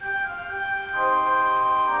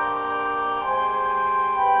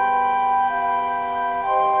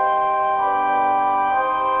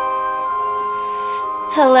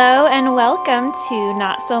Hello and welcome to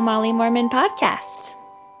Not So Molly Mormon podcast.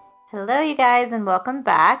 Hello, you guys, and welcome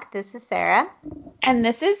back. This is Sarah. And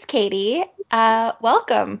this is Katie.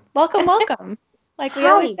 Welcome. Like we Hi,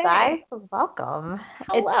 always you guys. say. Welcome.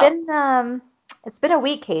 It's Hello. been a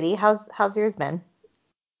week, Katie. How's yours been?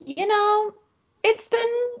 You know, it's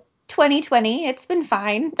been 2020. It's been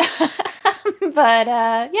fine. But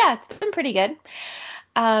yeah, it's been pretty good.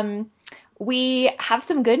 Um, we have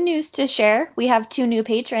some good news to share. We have 2 new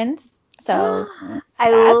patrons. So I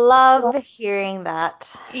that's love hearing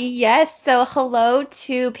that. yes. So hello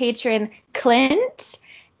to patron Clint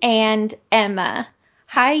and Emma.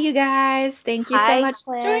 Hi, you guys. Thank you so Hi, much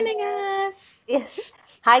for Clint. joining us.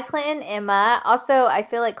 Hi, Clint and Emma. Also, I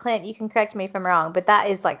feel like Clint, you can correct me if I'm wrong, but that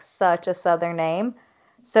is like such a Southern name.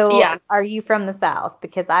 Yeah, So, are you from the South?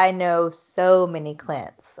 Because I know so many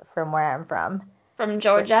Clints from where I'm from. from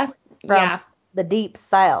Georgia. From Yeah. the deep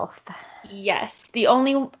South. Yes. The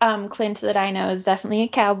only Clint that I know is definitely a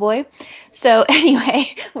cowboy. So anyway,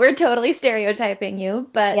 we're totally stereotyping you,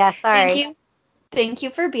 but Yeah, thank sorry. you. Thank you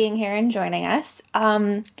for being here and joining us.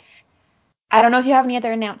 I don't know if you have any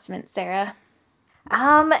other announcements, Sarah.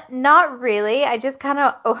 Not really. I just kind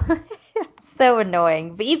of, it's so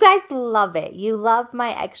annoying, but you guys love it. You love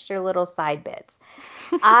my extra little side bits.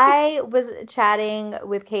 I was chatting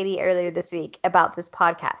with Katie earlier this week about this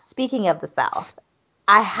podcast. Speaking of the South,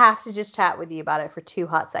 I have to just chat with you about it for 2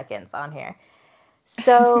 hot seconds on here.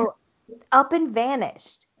 So, Up and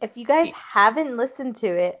Vanished. If you guys haven't listened to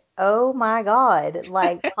it, oh my God,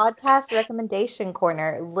 like podcast recommendation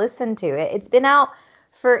corner, listen to it. It's been out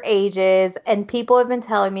for ages and people have been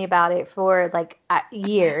telling me about it for like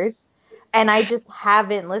years. And I just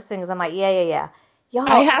haven't listened because I'm like, yeah.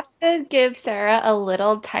 I Y'all, have to give Sarah a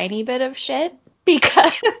little tiny bit of shit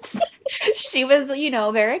because she was,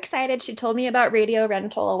 very excited. She told me about Radio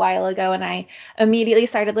Rental a while ago, and I immediately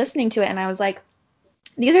started listening to it, and I was like,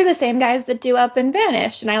 these are the same guys that do Up and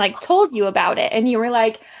Vanish. And I like told you about it, and you were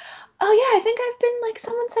like, oh yeah, I think I've been like,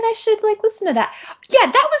 someone said I should like listen to that. Yeah,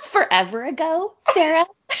 that was forever ago, Sarah.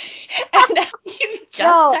 And now you just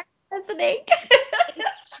y'all, started listening.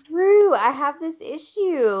 it's true. I have this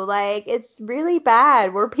issue. Like, it's really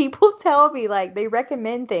bad where people tell me, like, they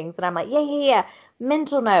recommend things, and I'm like, yeah.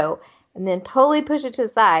 Mental note. And then totally push it to the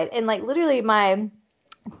side. And, like, literally, my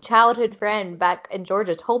childhood friend back in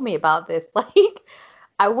Georgia told me about this. Like,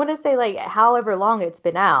 I want to say, like, however long it's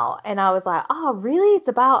been out. And I was like, oh, really? It's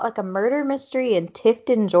about, like, a murder mystery in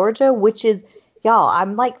Tifton, Georgia, which is, y'all,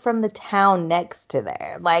 I'm, like, from the town next to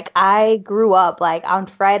there. Like, I grew up, like, on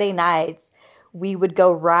Friday nights we would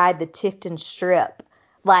go ride the Tifton Strip.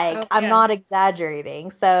 Like, Oh I'm yeah. not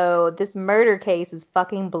exaggerating. So this murder case is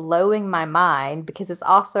fucking blowing my mind because it's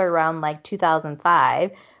also around like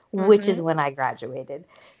 2005, which is Mhm. when I graduated.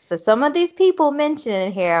 So some of these people mentioned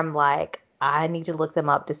in here, I'm like, I need to look them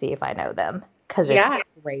up to see if I know them because it's Yeah.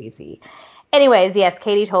 crazy. Anyways, yes,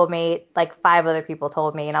 Katie told me, like 5 other people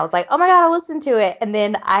told me, and I was like, oh my God, I'll listen to it. And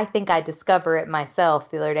then I think I discover it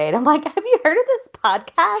myself the other day, and I'm like, have you heard of this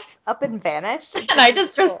podcast, Up and Vanish? It's And I really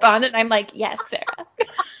just cool. responded, and I'm like, yes, Sarah.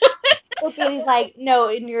 So Katie's like, no,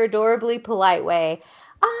 in your adorably polite way.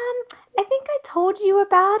 I think I told you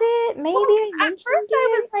about it. Maybe Well, I at first mentioned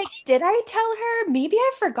I was it. like, did I tell her? Maybe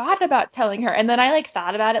I forgot about telling her. And then I like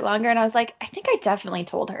thought about it longer and I was like, I think I definitely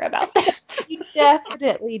told her about this. You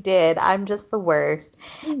definitely did. I'm just the worst.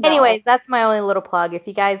 No. Anyways, that's my only little plug. If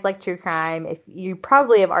you guys like true crime, if you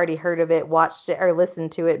probably have already heard of it, watched it, or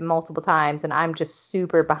listened to it multiple times, and I'm just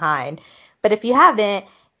super behind. But if you haven't,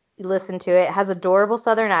 listen to it. It has adorable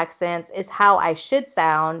Southern accents. Is how I should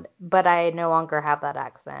sound, but I no longer have that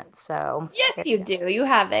accent. So Yes, there you you go. do. You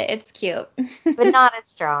have it. It's cute. But not as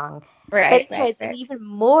strong. But Right. anyways, in even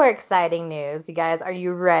more exciting news, you guys, are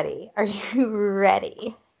you ready? Are you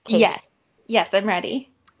ready, Katie? Yes. Yes, I'm ready.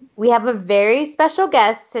 We have a very special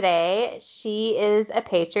guest today. She is a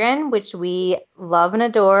patron, which we love and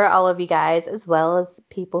adore all of you guys, as well as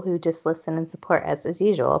people who just listen and support us as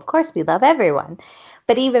usual. Of course, we love everyone.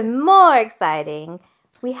 But even more exciting,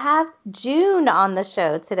 we have June on the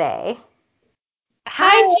show today. Hi,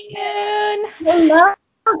 Hi, June. hello,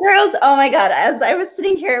 girls. Oh my God. As I was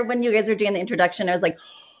sitting here when you guys were doing the introduction, I was like,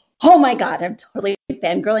 oh my God, I'm totally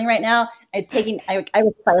fangirling right now. I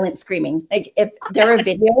was silent screaming. Like if there were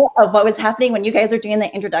video of what was happening when you guys were doing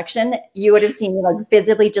the introduction, you would have seen me like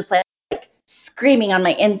visibly just like screaming on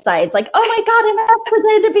my insides, like, oh my God, I'm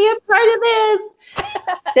excited to be a part of this.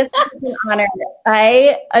 This is an honor.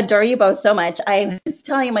 I adore you both so much. I was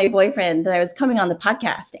telling my boyfriend that I was coming on the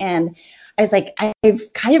podcast, and I was like,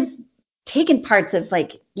 I've kind of taken parts of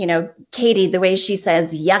like, Katie, the way she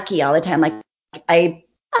says yucky all the time. Like I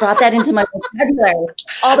brought that into my vocabulary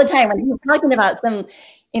all the time when he was talking about some,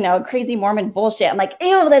 crazy Mormon bullshit. I'm like,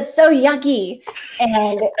 ew, that's so yucky.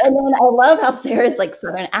 And then I love how Sarah's like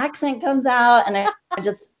Southern accent comes out, and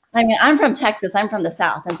I mean, I'm from Texas, I'm from the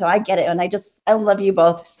South, and so I get it, and I love you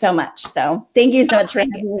both so much. So thank you so much for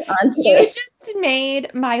having me on You today. just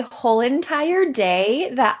made my whole entire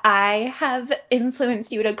day that I have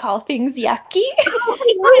influenced you to call things yucky.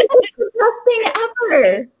 It's the best thing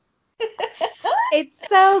ever. It's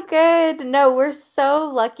so good. No, we're so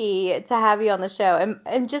lucky to have you on the show.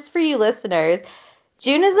 And just for you listeners,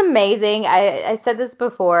 June is amazing. I said this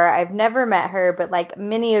before. I've never met her, but like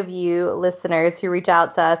many of you listeners who reach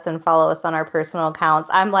out to us and follow us on our personal accounts,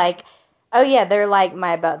 I'm like, oh yeah, they're like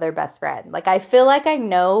their best friend. Like I feel like I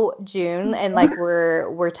know June and like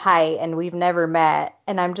we're tight and we've never met.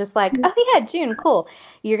 And I'm just like, oh yeah, June, cool.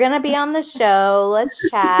 You're gonna be on the show. Let's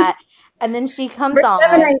chat. And then she comes We're on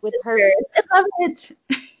Gemini with her. sisters. I love it.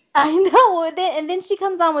 I know. And then she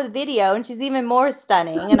comes on with video and she's even more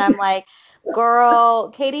stunning. And I'm like, girl,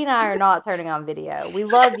 Katie and I are not turning on video. We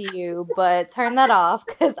love you, but turn that off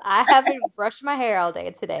because I haven't brushed my hair all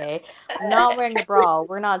day today. I'm not wearing a bra.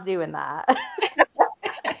 We're not doing that.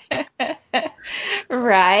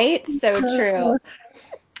 Right? So true.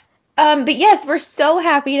 But yes, we're so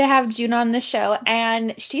happy to have June on the show,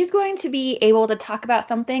 and she's going to be able to talk about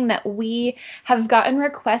something that we have gotten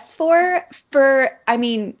requests for, I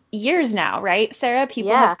mean, years now, right, Sarah?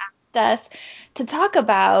 People have asked us to talk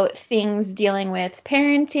about things dealing with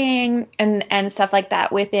parenting and stuff like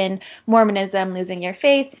that within Mormonism, losing your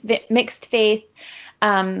faith, mixed faith,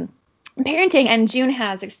 parenting, and June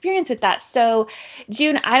has experience with that. So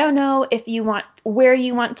June, I don't know if you want where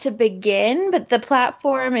you want to begin, but the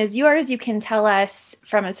platform is yours. You can tell us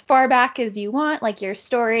from as far back as you want, like your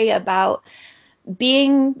story about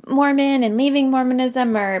being Mormon and leaving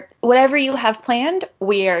Mormonism or whatever you have planned.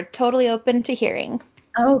 We are totally open to hearing.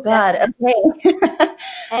 Oh God. Okay.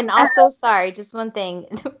 And also, sorry, just one thing,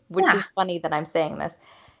 which is funny that I'm saying this.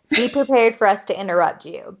 Be prepared for us to interrupt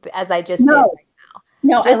you, as I just did.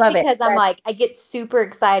 No, I Just love it. because I'm like, I get super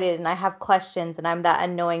excited and I have questions and I'm that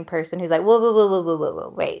annoying person who's like, whoa,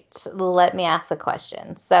 wait, let me ask a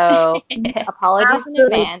question. So apologies in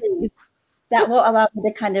advance. That will allow me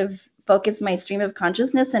to kind of focus my stream of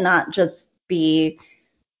consciousness and not just be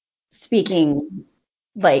speaking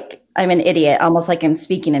like I'm an idiot, almost like I'm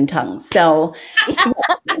speaking in tongues. So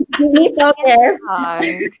we focus.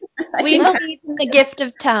 We believe in the gift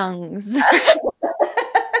of tongues.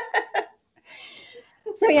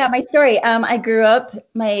 So yeah, my story. I grew up.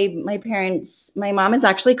 My parents. My mom is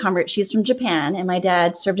actually a convert. She's from Japan, and my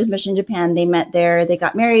dad served his mission in Japan. They met there. They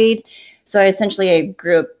got married. So I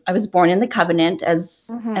grew up. I was born in the Covenant,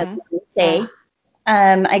 as we say.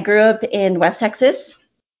 I grew up in West Texas,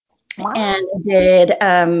 and did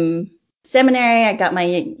seminary. I got my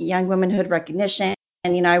young womanhood recognition,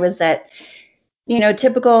 and I was that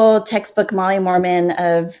typical textbook Molly Mormon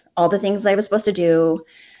of all the things I was supposed to do.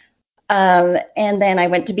 And then I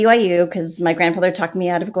went to BYU because my grandfather talked me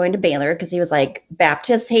out of going to Baylor because he was like,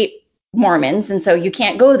 Baptists hate Mormons, and so you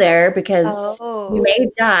can't go there because you may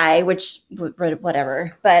die,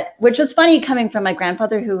 whatever. But which was funny coming from my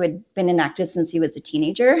grandfather who had been inactive since he was a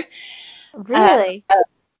teenager. Really?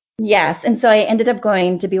 Yes. And so I ended up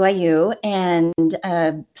going to BYU and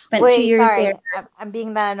spent 2 years there. I'm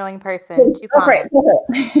being that annoying person. Two comments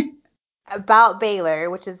about Baylor,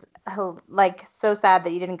 which is like so sad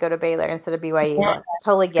that you didn't go to Baylor instead of BYU. Yeah.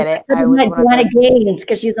 Totally get it. I was one of those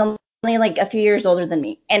because she's only like a few years older than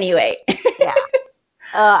me. Anyway. Yeah.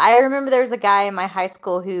 I remember there was a guy in my high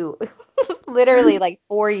school who literally like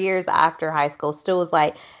 4 years after high school still was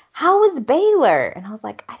like, how was Baylor? And I was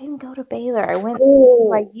like, I didn't go to Baylor. I went to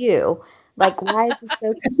BYU. Like, why is this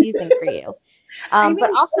so confusing for you?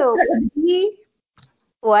 But also,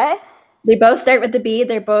 what? They both start with the B.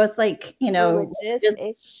 They're both like,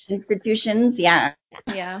 religious-ish institutions. Yeah.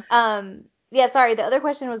 Yeah. Yeah, sorry. The other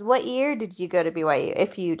question was, what year did you go to BYU,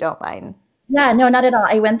 if you don't mind? Yeah, no, not at all.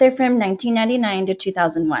 I went there from 1999 to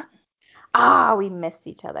 2001. We missed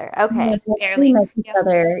each other. Okay. Barely. We missed each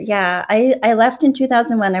other. Yeah. I left in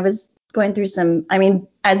 2001. I was going through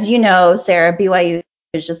as you know, Sarah, BYU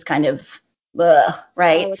is just kind of,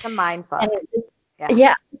 right? Oh, it's a mind fuck.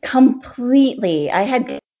 Yeah, completely. I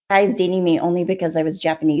had guys dating me only because I was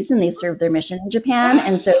Japanese and they served their mission in Japan.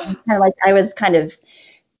 And so kind of like I was kind of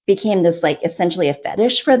became this like essentially a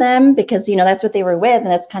fetish for them because, that's what they were with. And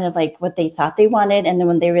that's kind of like what they thought they wanted. And then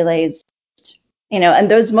when they realized, and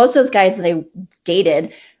most of those guys that I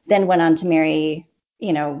dated then went on to marry,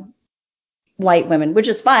 white women, which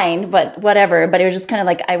is fine, but whatever. But it was just kind of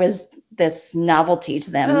like I was this novelty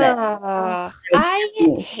to them that Ugh, was I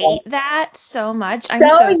new. hate that so much. I'm So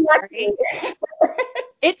so yucky. sorry.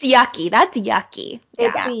 It's yucky. That's yucky.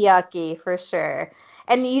 It's Yeah. yucky for sure.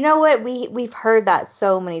 And you know what? We've heard that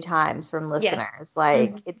so many times from Yes. listeners.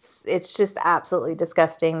 Like Mhm. it's just absolutely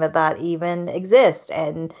disgusting that even exists,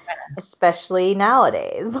 and especially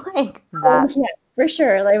nowadays. Like that. Yeah, for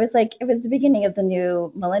sure. Like, it was the beginning of the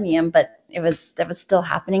new millennium, but that was still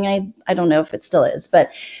happening. I don't know if it still is,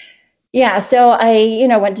 but yeah. So I,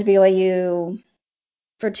 went to BYU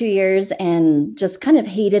for 2 years and just kind of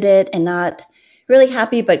hated it and not really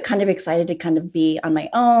happy, but kind of excited to kind of be on my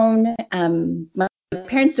own. My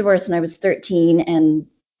parents divorced when I was 13, and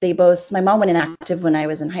my mom went inactive when I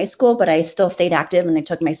was in high school, but I still stayed active and I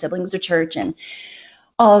took my siblings to church and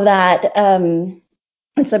all of that.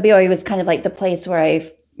 And so BYU was kind of like the place where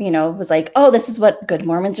I, was like, oh, this is what good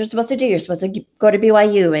Mormons are supposed to do. You're supposed to go to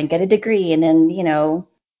BYU and get a degree. And then,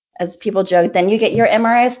 as people joke, then you get your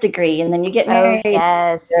MRS degree and then you get Oh married.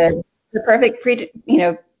 yes. The perfect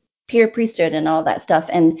peer priesthood and all that stuff.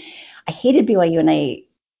 And I hated BYU, and I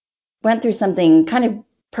went through something kind of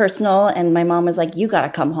personal, and my mom was like, you got to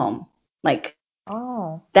come home. Like,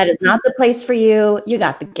 Oh, that is not the place for you. You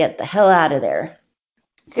got to get the hell out of there.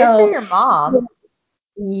 good for So your mom.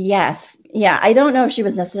 yes. Yeah. I don't know if she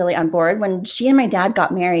was necessarily on board when she and my dad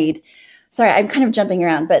got married. Sorry, I'm kind of jumping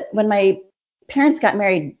around, but when my parents got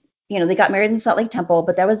married, they got married in Salt Lake Temple,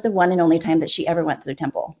 but that was the one and only time that she ever went to the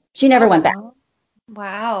temple. She never went back. Oh,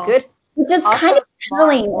 Wow. good. Which is kind Also of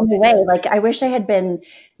smart telling in a woman. way. Like, I wish I had been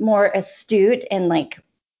more astute and like,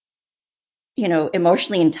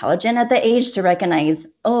 emotionally intelligent at the age to recognize,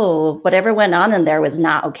 oh, whatever went on in there was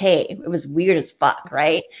not okay. It was weird as fuck,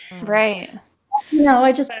 right? Mm. Right.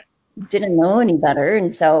 I just didn't know any better.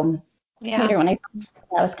 And so Yeah. later when I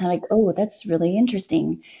was kind of like, oh, that's really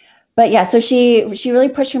interesting. But yeah, so she really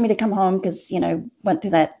pushed for me to come home because, went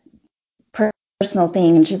through that personal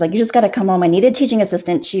thing. And she's like, you just got to come home. I needed a teaching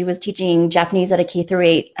assistant. She was teaching Japanese at a K through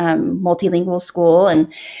 8 multilingual school.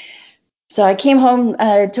 And so I came home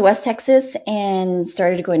to West Texas and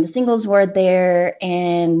started going to singles ward there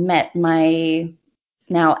and met my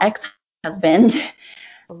now ex-husband.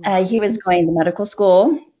 He was going to medical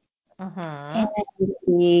school, and Mm-hmm.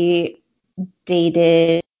 we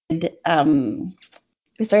dated.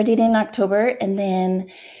 We started dating in October and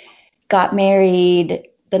then got married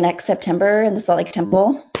the next September in the Salt Lake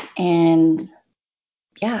Temple. And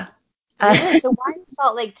yeah. Really? So why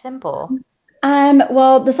Salt Lake Temple?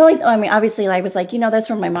 Well, the Salt Lake, I mean, obviously, I was like, that's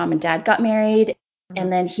where my mom and dad got married. Mhm.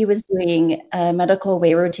 And then he was doing a medical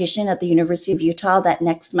way rotation at the University of Utah that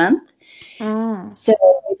next month. Mm. So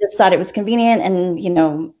we just thought it was convenient. And,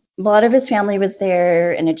 a lot of his family was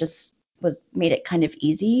there, and it just made it kind of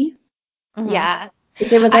easy. Mhm. Yeah.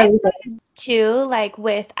 There was I always noticed too, like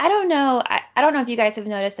I don't know if you guys have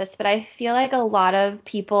noticed this, but I feel like a lot of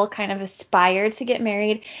people kind of aspire to get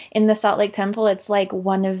married in the Salt Lake Temple. It's like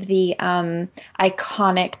one of the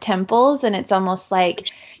iconic temples, and it's almost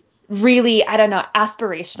like really, I don't know,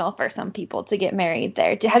 aspirational for some people to get married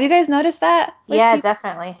there. Have you guys noticed that with Yeah, people?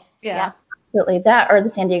 definitely. Yeah. absolutely that, or the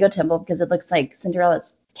San Diego Temple, because it looks like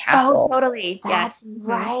Cinderella's Oh, castle. totally. Yes. That's Mhm.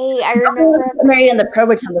 right. I I'm remember. married in the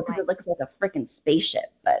Provo Temple because it looks like a freaking spaceship.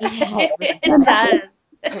 But Yeah, it really It does. does.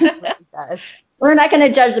 It really does. we're not going to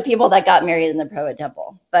judge the people that got married in the Provo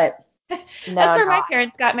Temple. But That's No, where no. my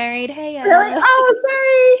parents got married. Hey, really, oh,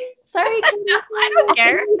 sorry, Katie. I don't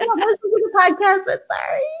care. I don't listen to the podcast, but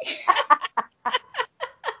sorry.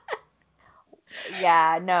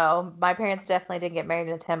 Yeah, no. My parents definitely didn't get married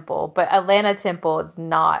in a temple, but Atlanta Temple is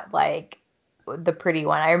not like the pretty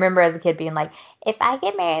one. I remember as a kid being like, if I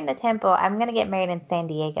get married in the temple, I'm gonna get married in San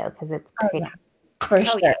Diego because it's Oh pretty. yeah, for Oh,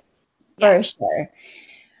 sure, yeah. for Yeah. sure.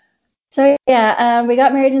 So yeah, we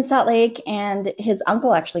got married in Salt Lake, and his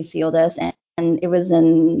uncle actually sealed us, and it was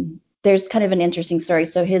in. There's kind of an interesting story.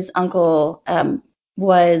 So his uncle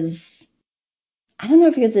was, I don't know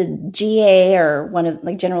if he was a GA or one of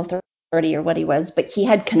like General Authority or what he was, but he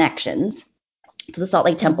had connections to the Salt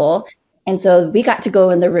Lake Temple. And so we got to go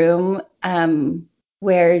in the room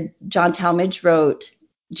where John Talmadge wrote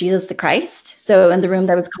Jesus the Christ. So in the room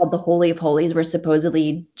that was called the Holy of Holies, where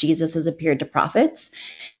supposedly Jesus has appeared to prophets.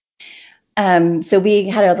 So we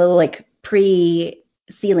had a little like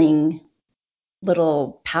pre-sealing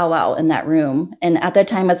little powwow in that room. And at that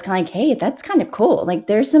time, I was kind of like, hey, that's kind of cool. Like,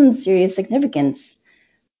 there's some serious significance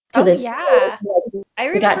to Oh, this. yeah.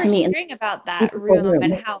 I We got remember to meet in hearing about a that super cool room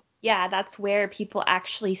and room. how yeah, that's where people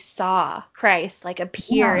actually saw Christ like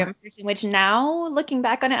appear Yeah. in person, which now looking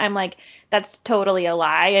back on it, I'm like, that's totally a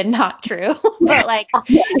lie and not true. But like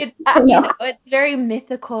it's, I know. it's very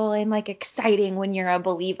mythical and like exciting when you're a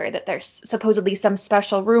believer that there's supposedly some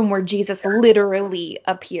special room where Jesus literally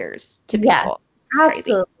appears to Yeah, people. It's crazy.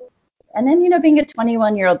 absolutely. And then, being a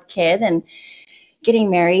 21-year-old kid and getting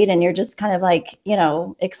married, and you're just kind of like,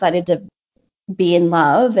 excited to be in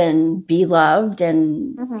love and be loved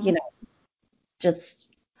and, Hmm. just,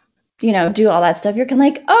 do all that stuff. You're kind of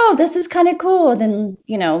like, oh, this is kind of cool. Then,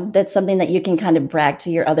 that's something that you can kind of brag to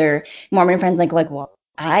your other Mormon friends, like, well,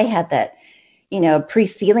 I had that,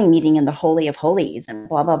 pre-sealing meeting in the Holy of Holies and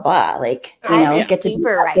blah, blah, blah. Like, I'm Yeah. get to be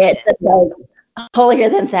super that bit righteous. that's like holier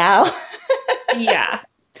than thou. Yeah.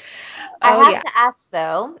 I Oh have yeah. to ask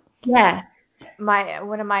though, Yeah. my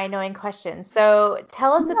one of my annoying questions. So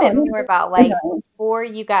tell us a No, bit no, more about like no. before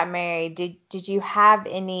you got married, did you have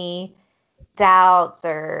any doubts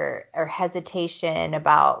or hesitation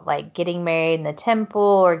about like getting married in the temple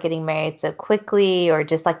or getting married so quickly or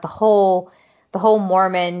just like the whole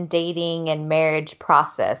Mormon dating and marriage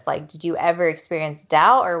process? Like, did you ever experience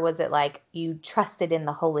doubt, or was it like you trusted in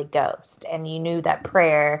the Holy Ghost and you knew that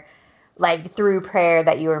prayer, like through prayer,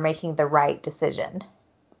 that you were making the right decision?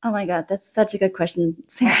 Oh my God, that's such a good question,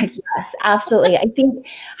 Sarah. Yes, absolutely. I think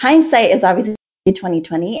hindsight is obviously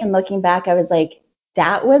 2020, and looking back, I was like,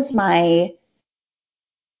 that was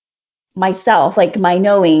myself, like my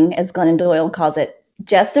knowing, as Glennon Doyle calls it.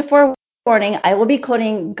 Just a forewarning, I will be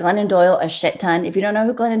quoting Glennon Doyle a shit ton. If you don't know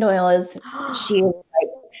who Glennon Doyle is, she is like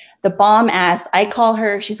the bomb ass. I call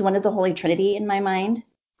her, she's one of the Holy Trinity in my mind.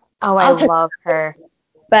 Oh, I I'll tell love her.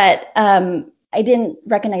 But I didn't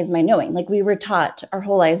recognize my knowing. Like we were taught our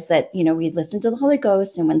whole lives that, we listen to the Holy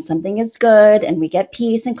Ghost, and when something is good and we get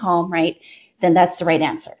peace and calm, right, then that's the right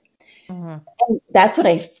answer. Hmm. And that's what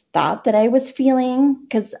I thought that I was feeling,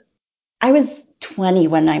 because I was 20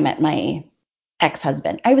 when I met my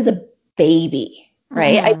ex-husband. I was a baby,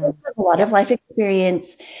 right? I didn't Hmm. have a lot of Yep. life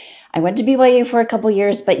experience. I went to BYU for a couple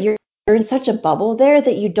years, but you're in such a bubble there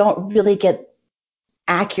that you don't really get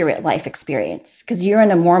accurate life experience, because you're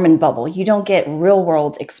in a Mormon bubble. You don't get real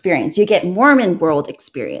world experience. You get Mormon world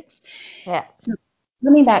experience. Yeah. So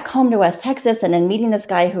coming back home to West Texas and then meeting this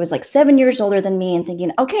guy who was like 7 years older than me and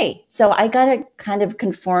thinking, okay, so I got to kind of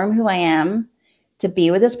conform who I am to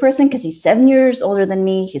be with this person because he's 7 years older than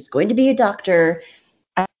me. He's going to be a doctor.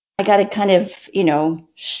 I got to kind of,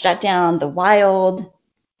 shut down the wild,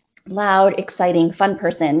 loud, exciting, fun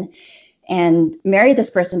person and marry this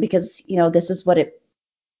person because, this is what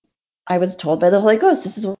I was told by the Holy Ghost,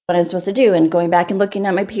 this is what I'm supposed to do. And going back and looking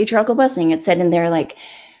at my patriarchal blessing, it said in there, like,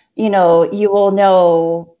 you will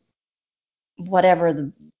know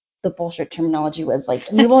whatever the bullshit terminology was.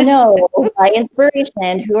 Like, you will know by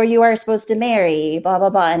inspiration who you are supposed to marry, blah, blah,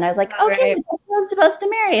 blah. And I was like, All okay, right. that's who I'm supposed to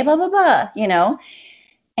marry, blah, blah, blah.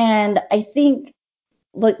 And I think,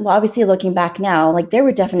 well, obviously looking back now, like, there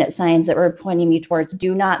were definite signs that were pointing me towards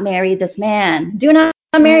do not marry this man. Do not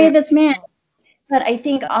marry Mm. this man. But I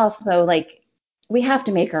think also, like, we have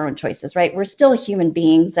to make our own choices, right? We're still human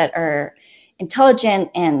beings that are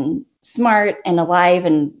intelligent and smart and alive.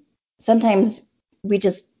 And sometimes we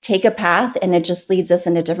just take a path and it just leads us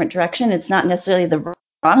in a different direction. It's not necessarily the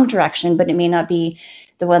wrong direction, but it may not be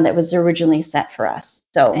the one that was originally set for us.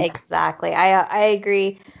 So, Exactly. I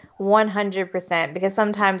agree 100% because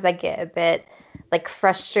sometimes I get a bit like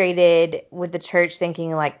frustrated with the church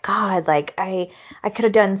thinking like God, like I could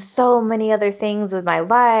have done so many other things with my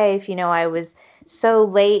life. I was so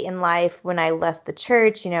late in life when I left the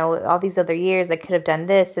church, all these other years I could have done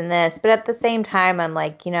this and this. But at the same time, I'm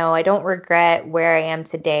like, I don't regret where I am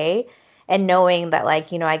today. And knowing that,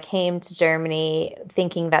 like, I came to Germany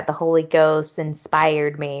thinking that the Holy Ghost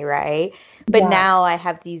inspired me, right? But yeah, now I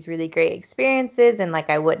have these really great experiences, and like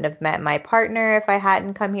I wouldn't have met my partner if I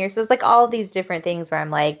hadn't come here. So it's like all these different things where I'm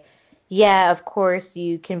like, yeah, of course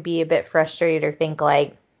you can be a bit frustrated or think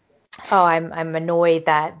like, oh, I'm annoyed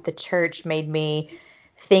that the church made me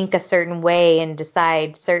think a certain way and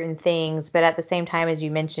decide certain things. But at the same time, as you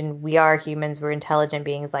mentioned, we are humans, we're intelligent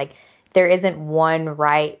beings. Like there isn't one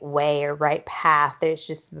right way or right path. It's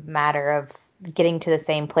just a matter of getting to the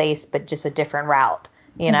same place, but just a different route,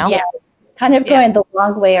 you know? yeah, Yeah. kind of Yeah. going the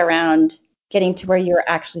long way around getting to where you were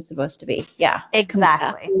actually supposed to be. Yeah, Yeah.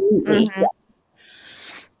 Exactly. completely. Hmm.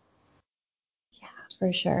 Yeah,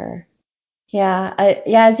 for sure. Yeah,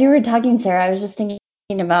 as you were talking, Sarah, I was just thinking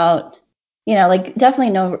about, like definitely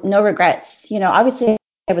no regrets. Obviously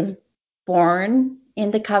I was born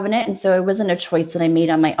in the covenant, and so it wasn't a choice that I made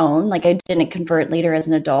on my own. Like I didn't convert later as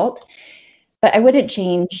an adult, but I wouldn't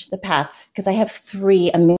change the path because I have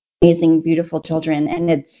three amazing, beautiful children. And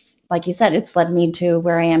it's, like you said, it's led me to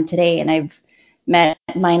where I am today. And I've met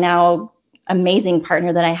my now amazing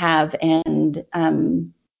partner that I have, and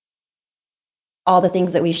all the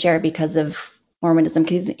things that we share because of Mormonism,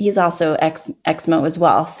 because he's also ex-Mo as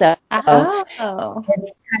well. So Oh.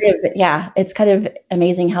 it's kind of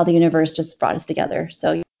amazing how the universe just brought us together.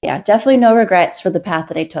 So yeah, definitely no regrets for the path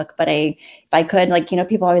that I took. But if I could, like,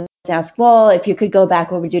 people always ask, well, if you could go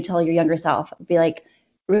back, what would you tell your younger self? I'd be like,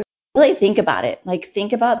 really think about it. Like,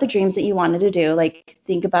 think about the dreams that you wanted to do. Like,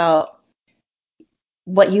 think about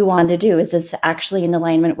what you wanted to do. Is this actually in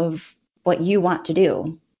alignment with what you want to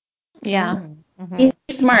do? Yeah. Mm-hmm. Be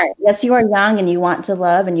smart. Yes, you are young and you want to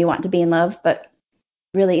love and you want to be in love, but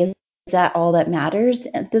really, is that all that matters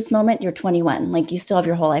at this moment? You're 21. Like, you still have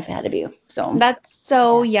your whole life ahead of you. So That's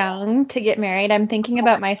so young to get married. I'm thinking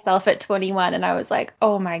about myself at 21 and I was like,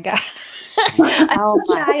 oh my God. I'm a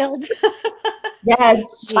child. yeah,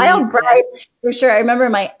 child Jesus. bride for sure. I remember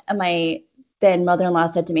my then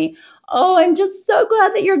mother-in-law said to me, "Oh, I'm just so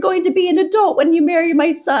glad that you're going to be an adult when you marry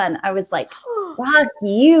my son." I was like, "Fuck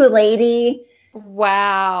you, lady."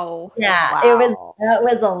 Wow. Yeah, Wow. that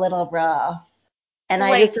was a little rough. And I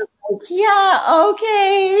Like, just was like, yeah,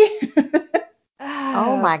 okay.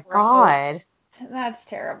 Oh my gross. God. That's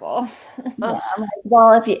terrible. Yeah, Ugh. I'm like,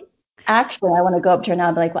 well, if you actually, I want to go up to her now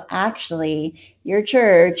and be like, well, actually, your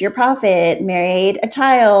church, your prophet married a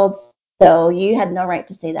child, so you had no right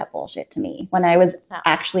to say that bullshit to me when I was No.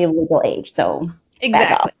 actually of legal age. So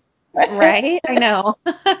back off. Exactly. Right? I know.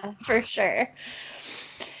 For sure.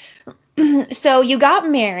 So you got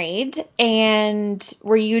married, and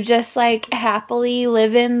were you just like happily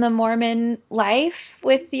living the Mormon life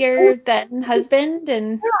with your then husband?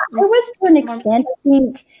 And I was to an Mormon? extent. I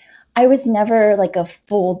think I was never like a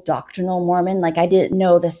full doctrinal Mormon. Like, I didn't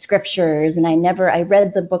know the scriptures, and I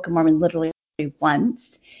read the Book of Mormon literally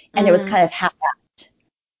once, and it was kind of half-assed.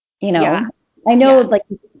 Yeah. I know Yeah. like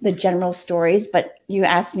the general stories, but you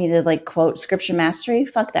asked me to like quote scripture mastery.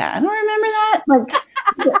 Fuck that. I don't remember that. Like,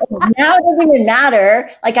 now it doesn't even matter.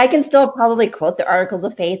 Like, I can still probably quote the articles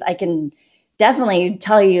of faith. I can definitely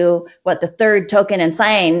tell you what the third token and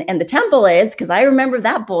sign in the temple is, because I remember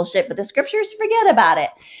that bullshit, but the scriptures, forget about it.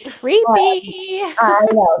 Creepy. I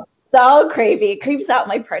know. So creepy. It creeps out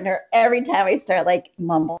my partner every time I start like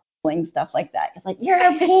mumbling stuff like that. It's like, you're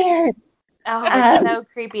weird. Oh, it's Um, so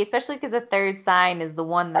creepy, especially because the third sign is the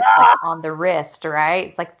one that's like on the wrist, right?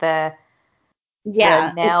 It's like the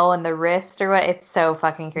yeah, nail in the wrist or what. It's so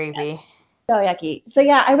fucking creepy. so yucky. So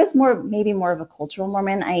yeah, I was maybe more of a cultural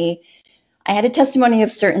Mormon. I had a testimony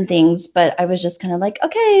of certain things, but I was just kind of like,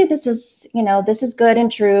 okay, this is good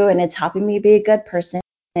and true, and it's helping me be a good person.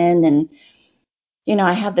 And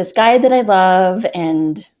I have this guy that I love,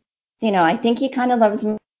 and I think he kind of loves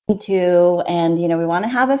me too, and we want to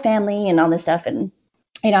have a family and all this stuff. And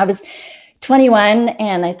I was 21,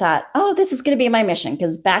 and I thought, oh, this is going to be my mission,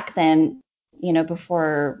 because back then,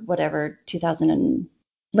 before whatever 2000 and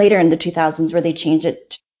later in the 2000s, where they changed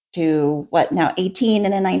it to what now 18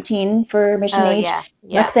 and a 19 for mission Oh age.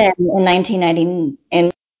 yeah. Back then in 1990,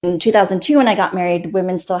 in 2002, when I got married,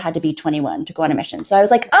 women still had to be 21 to go on a mission. So I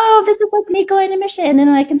was like, oh, this is like me going on a mission, and then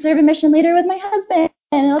I can serve a mission later with my husband,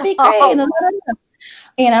 and it'll be great,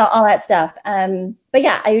 and all that stuff. But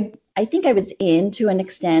yeah, I think I was in to an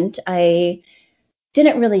extent. I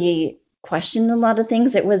didn't really question a lot of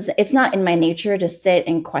things. It's not in my nature to sit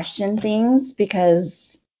and question things,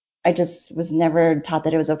 because I just was never taught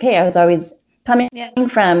that it was okay. I was always coming Yeah.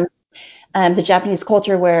 from the Japanese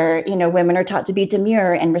culture, where women are taught to be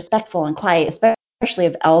demure and respectful and quiet, especially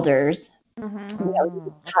of elders. That's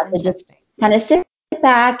Taught to just interesting. kind of sit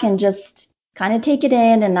back and just kind of take it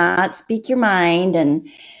in and not speak your mind. And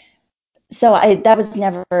so I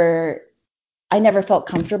never felt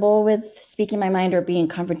comfortable with speaking my mind or being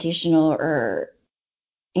confrontational or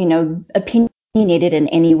opinionated in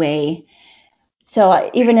any way.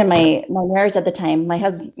 So even in my marriage at the time, my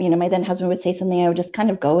husband, my then husband would say something, I would just kind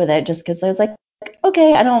of go with it, just because I was like,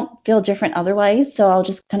 okay, I don't feel different otherwise, so I'll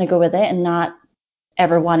just kind of go with it, and not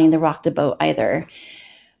ever wanting to rock the boat either.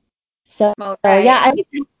 So, Well, yeah, right. I The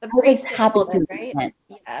was priesthood happy holder, to right? extent.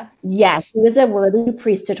 Yeah. Yes, he was a worthy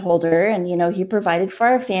priesthood holder, and he provided for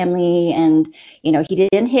our family, and he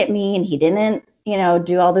didn't hit me, and he didn't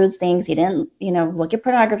do all those things. He didn't look at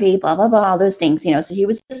pornography, blah blah blah, all those things. So he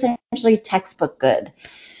was essentially textbook good.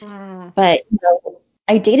 Mm, But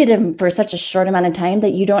I dated him for such a short amount of time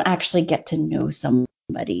that you don't actually get to know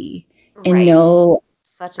somebody and Right. know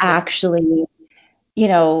Such a difference. actually you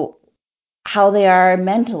know how they are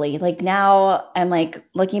mentally. Like, now I'm like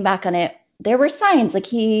looking back on it, there were signs. Like,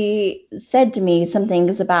 he said to me some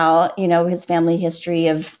things about his family history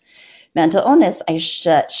of mental illness. I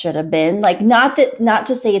should have been like, not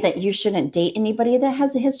to say that you shouldn't date anybody that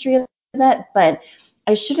has a history of that, but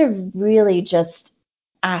I should have really just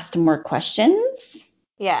asked more questions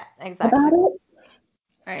Yeah, exactly. about it.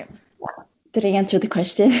 Right. Did I answer the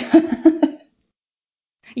question?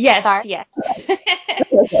 Yes, Sorry. yes.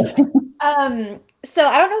 So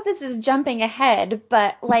I don't know if this is jumping ahead,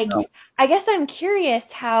 but like, No. I guess I'm curious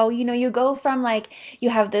how, you go from like, you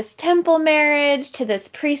have this temple marriage to this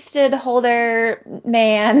priesthood holder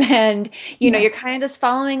man, and, you're kind of just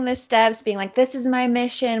following the steps, being like, this is my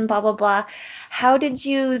mission, blah, blah, blah. How did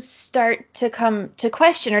you start to come to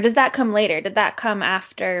question, or does that come later? Did that come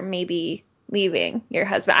after maybe leaving your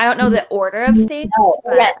husband? I don't know the order of things,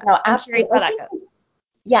 but No, I'm curious absolutely. how that goes.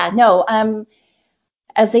 Yeah, no.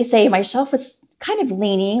 As they say, my shelf was kind of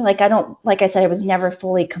leaning. Like like I said, I was never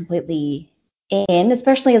fully, completely in,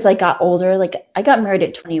 especially as I got older. Like I got married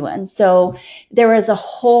at 21. So there's a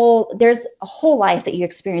whole life that you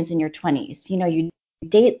experience in your 20s. You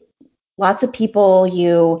date lots of people,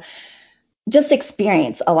 you just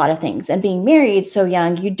experience a lot of things. And being married so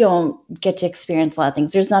young, you don't get to experience a lot of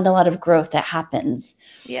things. There's not a lot of growth that happens.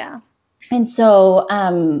 Yeah. And so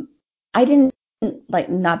I didn't like,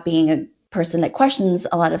 not being a person that questions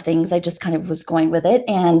a lot of things, I just kind of was going with it.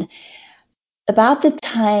 And about the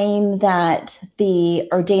time that the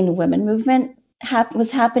ordained women movement was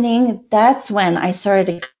happening, that's when I started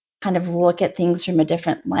to kind of look at things from a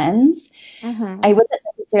different lens. Mm-hmm. I wasn't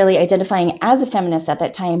necessarily identifying as a feminist at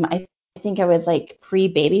that time. I think I was like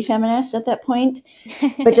pre-baby feminist at that point,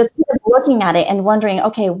 but just kind of looking at it and wondering,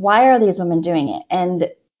 okay, why are these women doing it? And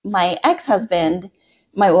my ex-husband,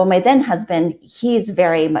 my then husband, he's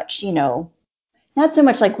very much, not so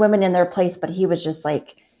much like women in their place, but he was just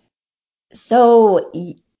like so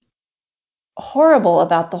horrible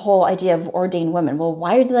about the whole idea of ordained women. Well,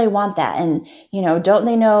 why do they want that? And, don't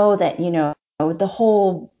they know that, the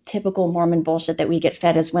whole typical Mormon bullshit that we get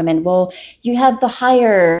fed as women? Well, you have the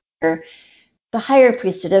higher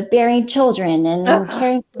priesthood of bearing children and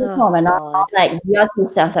caring for the home and all that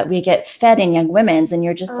yucky stuff that we get fed in young women's. And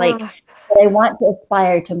you're just like, I want to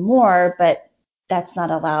aspire to more, but that's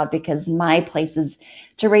not allowed because my place is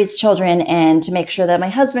to raise children and to make sure that my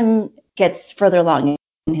husband gets further along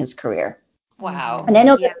in his career. Wow. And I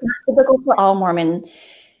know that's not typical for all Mormon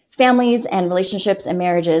families and relationships and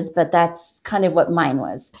marriages, but that's kind of what mine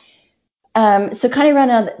was. So kind of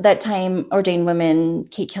around that time, ordained women,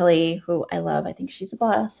 Kate Kelly, who I love, I think she's a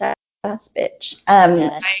boss ass bitch.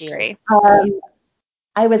 I agree.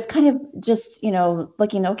 I was kind of just,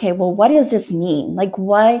 looking, okay, well, what does this mean? Like,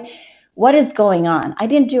 what is going on? I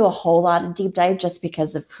didn't do a whole lot of deep dive just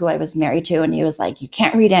because of who I was married to. And he was like, you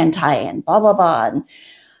can't read anti and blah, blah, blah. And,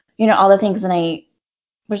 all the things. And I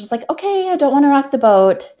was just like, okay, I don't want to rock the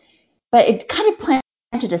boat. But it kind of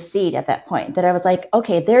planted a seed at that point that I was like,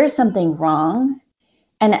 okay, there is something wrong.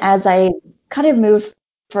 And as I kind of moved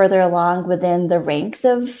further along within the ranks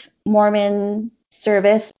of Mormon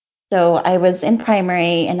service, so I was in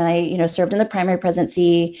primary and I, served in the primary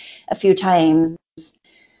presidency a few times.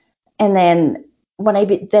 And then when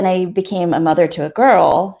I became a mother to a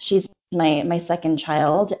girl, she's my second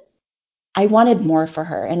child. I wanted more for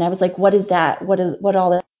her. And I was like, what is that? What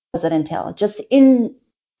all does it entail? Just in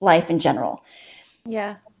life in general.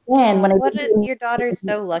 Yeah. And when your daughter's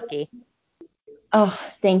so lucky. Oh,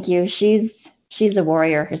 thank you. She's a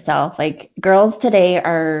warrior herself. Like girls today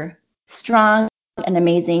are strong and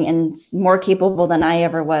amazing and more capable than I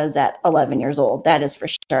ever was at 11 years old. That is for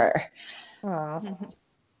sure.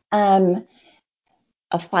 A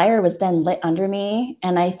fire was then lit under me,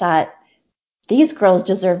 and I thought these girls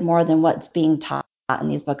deserve more than what's being taught in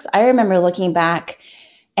these books. I remember looking back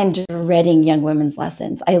and dreading young women's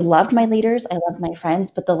lessons. I loved my leaders, I loved my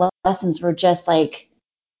friends, but the lessons were just like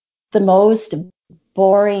the most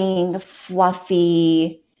boring,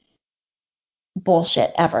 fluffy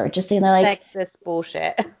bullshit ever. Just saying like this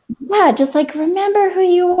bullshit. Yeah, just like remember who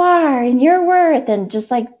you are and your worth, and just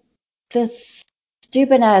like this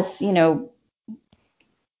stupid ass,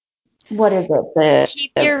 what is it?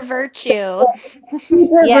 Keep your virtue. Keep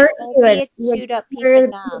your Yeah, virtue don't be a chewed up piece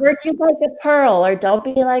of gum. Virtue's like a pearl, or don't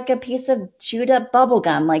be like a piece of chewed up bubble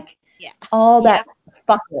gum, like Yeah. all that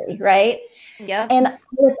fuckery, right? Yeah. And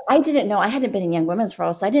I didn't know, I hadn't been in young women's for a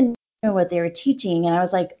while, so I didn't know what they were teaching. And I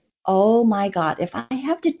was like, oh my God, if I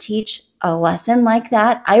have to teach a lesson like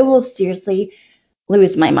that, I will seriously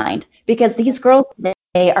lose my mind. Because these girls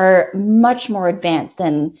today are much more advanced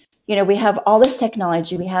than, we have all this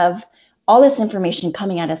technology, we have all this information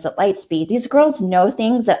coming at us at light speed. These girls know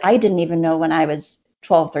things that I didn't even know when I was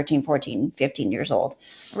 12, 13, 14, 15 years old.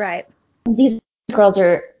 Right. These girls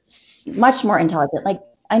are much more intelligent. Like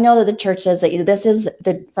I know that the church says that this is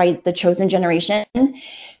the chosen generation.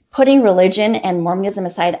 Putting religion and Mormonism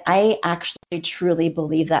aside, I actually truly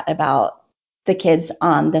believe that about the kids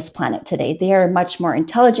on this planet today. They are much more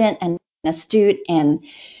intelligent and astute and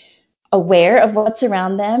aware of what's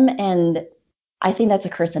around them, and I think that's a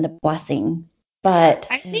curse and a blessing. But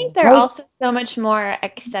I think they're also so much more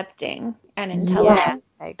accepting and intelligent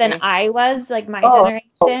than I was. Like my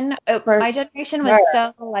generation was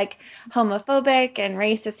so like homophobic and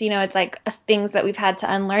racist. It's like things that we've had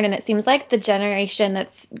to unlearn. And it seems like the generation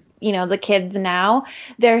that's, the kids now,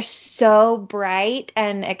 they're so bright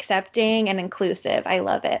and accepting and inclusive. I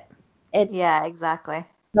love it. Exactly.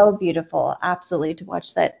 So beautiful, absolutely, to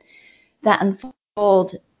watch that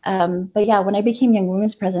unfold. But yeah, when I became Young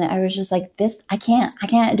Women's President, I was just like, I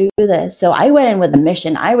can't do this. So I went in with a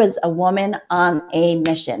mission. I was a woman on a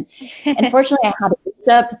mission. And fortunately, I had a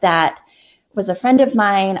bishop that was a friend of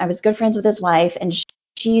mine. I was good friends with his wife, and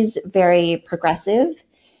she's very progressive.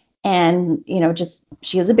 And,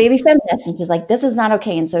 she was a baby feminist, and she's like, this is not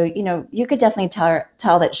okay. And so, you could definitely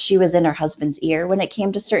tell that she was in her husband's ear when it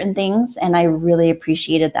came to certain things. And I really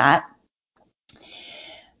appreciated that.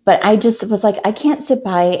 But I just was like, I can't sit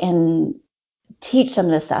by and teach some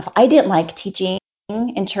of this stuff. I didn't like teaching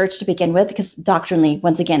in church to begin with because doctrinally,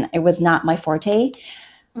 once again, it was not my forte.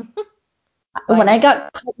 When I got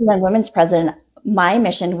Young Women's President, my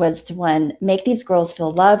mission was to, make these girls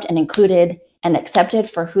feel loved and included and accepted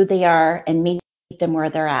for who they are and meet them where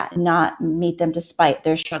they're at, not meet them despite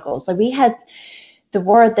their struggles. Like we had the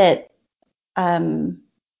ward that I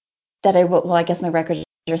guess my records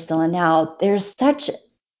are still in now. There's such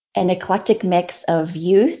an eclectic mix of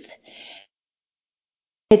youth.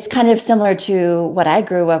 It's kind of similar to what I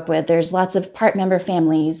grew up with. There's lots of part member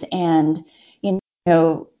families and,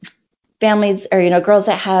 families or, girls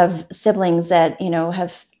that have siblings that,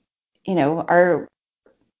 have,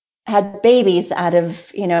 had babies out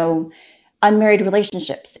of, unmarried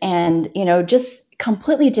relationships and, just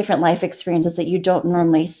completely different life experiences that you don't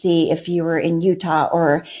normally see if you were in Utah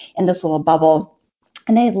or in this little bubble.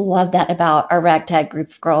 And I love that about our ragtag group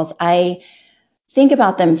of girls. I think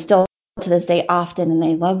about them still to this day often, and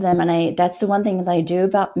I love them. And that's the one thing that I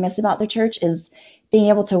do miss about the church is being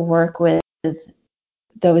able to work with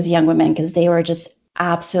those young women because they were just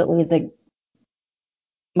absolutely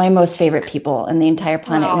my most favorite people in the entire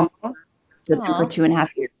planet. With them for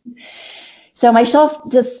 2.5 years. So my shelf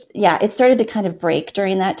it started to kind of break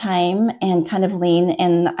during that time and kind of lean,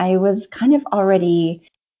 and I was kind of already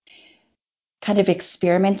kind of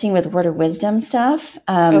experimenting with word of wisdom stuff.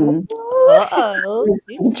 Drinking,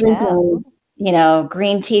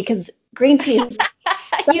 green tea because green tea is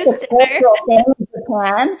such a cultural thing in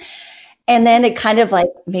Japan. And then it kind of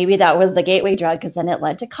like maybe that was the gateway drug because then it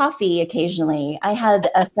led to coffee occasionally. I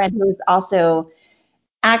had a friend who was also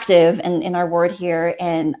active in our ward here,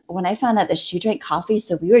 and when I found out that she drank coffee,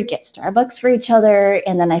 so we would get Starbucks for each other,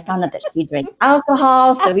 and then I found out that she drank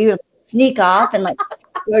alcohol, so we would sneak off and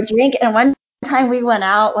go drink. And one time we went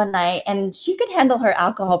out one night, and she could handle her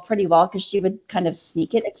alcohol pretty well because she would kind of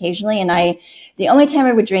sneak it occasionally, and the only time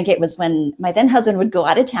I would drink it was when my then husband would go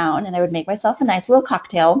out of town, and I would make myself a nice little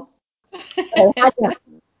cocktail. I had to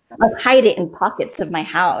hide it in pockets of my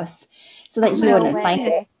house so that he wouldn't find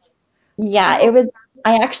it. Yeah, it was.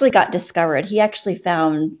 I actually got discovered. He actually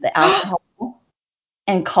found the alcohol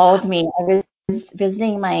and called me. I was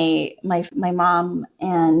visiting my mom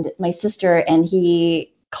and my sister, and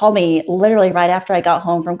he called me literally right after I got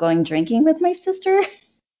home from going drinking with my sister.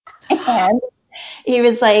 And he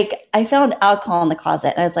was like, I found alcohol in the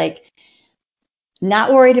closet. And I was like,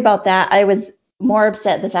 not worried about that. I was more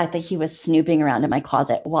upset at the fact that he was snooping around in my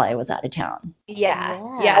closet while I was out of town.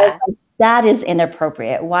 Yeah. That is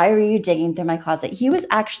inappropriate. Why are you digging through my closet? He was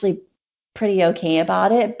actually pretty okay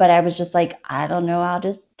about it, but I was just like, I don't know how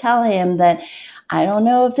to tell him that I don't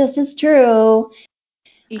know if this is true.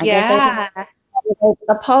 I guess I just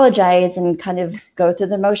apologize and kind of go through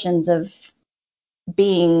the motions of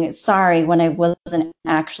being sorry when I wasn't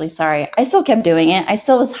actually sorry. I still kept doing it. I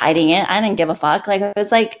still was hiding it. I didn't give a fuck. Like, I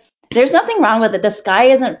was like, there's nothing wrong with it. The sky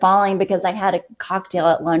isn't falling because I had a cocktail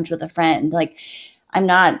at lunch with a friend. Like, I'm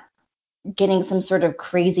not getting some sort of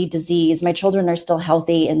crazy disease. My children are still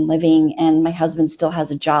healthy and living, and my husband still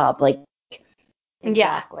has a job. Like,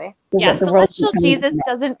 exactly. Yeah, celestial Jesus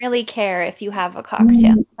doesn't really care if you have a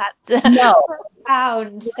cocktail. That's a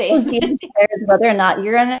profound statement. Jesus cares whether or not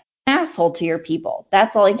you're an asshole to your people.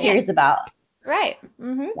 That's all he cares about. Right.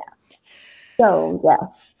 Mm-hmm. Yeah. So,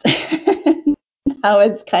 yes. That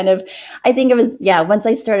was kind of, I think it was, once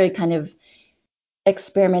I started kind of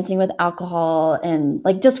experimenting with alcohol and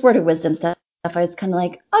like just word of wisdom stuff I was kind of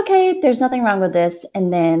like, okay, there's nothing wrong with this.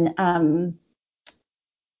 And then,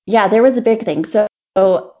 yeah, there was a big thing. So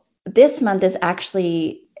this month is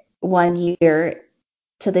actually 1 year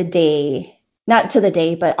to the day, not to the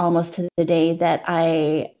day, but almost to the day that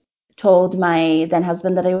I told my then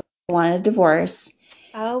husband that I wanted a divorce.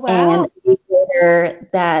 Oh, wow. And a week later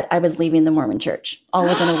that I was leaving the Mormon church, all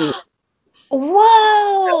within a week.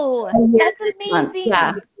 Whoa, that's amazing.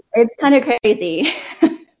 Yeah, it's kind of crazy.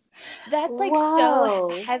 That's like Whoa.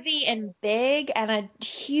 so heavy and big and a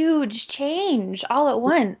huge change all at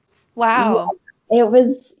once. Yeah, Wow. it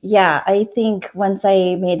was, yeah, I think once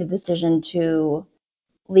I made a decision to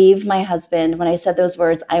leave my husband, when I said those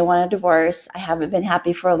words, I want a divorce, I haven't been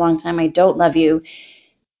happy for a long time, I don't love you,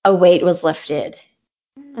 a weight was lifted.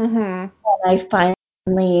 Mm-hmm. And I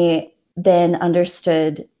finally then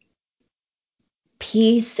understood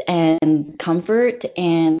peace and comfort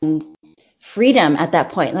and freedom at that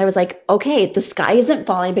point. And I was like, okay, the sky isn't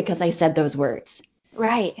falling because I said those words.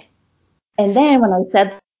 Right. And then when I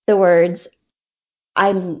said the words,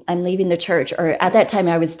 I'm leaving the church, or at that time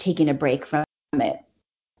I was taking a break from it.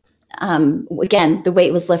 Again, the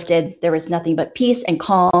weight was lifted. There was nothing but peace and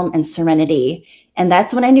calm and serenity. And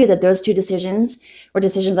that's when I knew that those two decisions were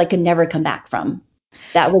decisions I could never come back from.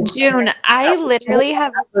 That was June, I literally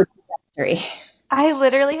have history.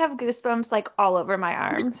 goosebumps like all over my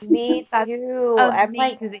arms. Me That's too. I'm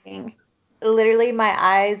like, amazing. literally, my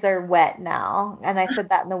eyes are wet now. And I said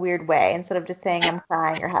that in a weird way instead of just saying I'm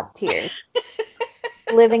crying or have tears.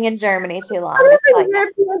 Living in Germany too long. That's It's a like,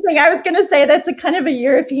 European thing. I was going to say that's a kind of a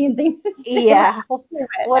European thing to say. yeah, what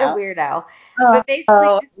a Now. weirdo. Oh, But basically,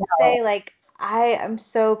 just to no. say, like, I am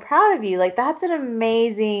so proud of you. Like, that's an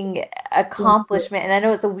amazing accomplishment. And I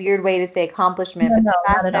know it's a weird way to say accomplishment, No, but no, the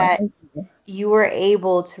not fact at all. that Thank you. you were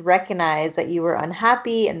able to recognize that you were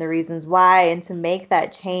unhappy and the reasons why and to make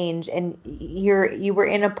that change, and you were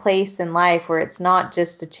in a place in life where it's not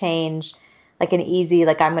just a change like an easy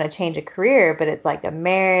like I'm going to change a career, but it's like a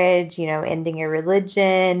marriage, ending your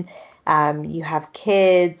religion, you have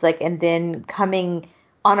kids, like, and then coming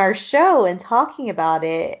on our show and talking about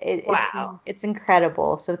it, Wow. it's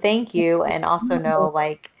incredible. So thank you, and also know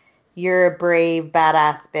like you're a brave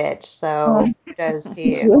badass bitch, so kudos to Thank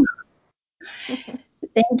you. you.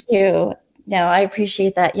 Thank you. No, I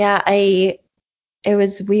appreciate that. Yeah, it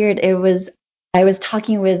was weird. I was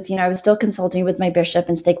talking with, I was still consulting with my bishop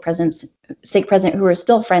and stake president who were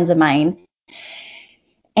still friends of mine.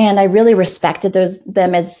 And I really respected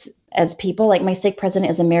them as people. Like my stake president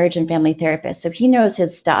is a marriage and family therapist, so he knows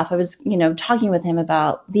his stuff. I was, talking with him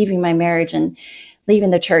about leaving my marriage and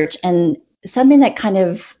leaving the church, and something that kind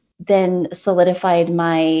of then solidified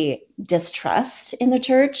my distrust in the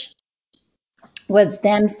church was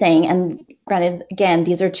them saying, and granted, again,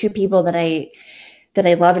 these are two people that I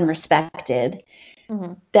love and respected,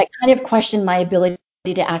 Mm-hmm. that kind of questioned my ability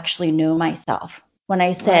to actually know myself. When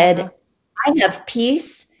I said, I have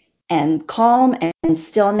peace and calm and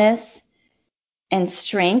stillness and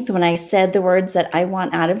strength, when I said the words that I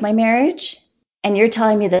want out of my marriage, and you're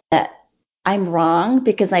telling me that I'm wrong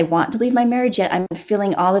because I want to leave my marriage, yet I'm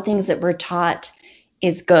feeling all the things that we're taught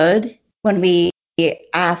is good when we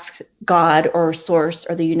ask God or source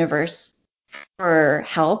or the universe for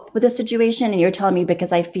help with a situation, and you're telling me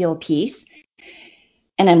because I feel peace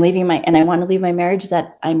and I want to leave my marriage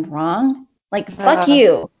that I'm wrong. Like, fuck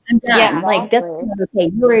you. I'm done. Yeah. Like, that's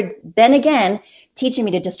okay. You were then again teaching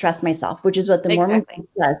me to distrust myself, which is what the Mormon Exactly.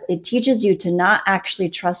 does. It teaches you to not actually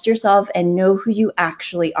trust yourself and know who you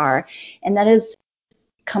actually are. And that is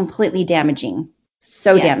completely damaging.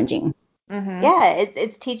 So Yes. damaging. Mm-hmm. Yeah,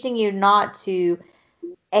 it's teaching you not to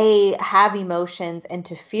have emotions and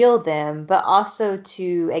to feel them, but also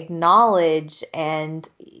to acknowledge and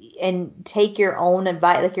take your own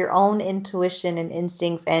advice, like your own intuition and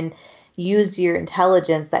instincts, and use your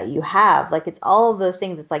intelligence that you have. Like, it's all of those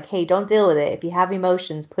things. It's like, hey, don't deal with it. If you have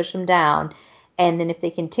emotions, push them down. And then if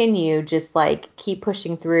they continue, just like keep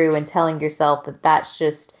pushing through and telling yourself that that's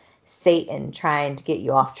just Satan trying to get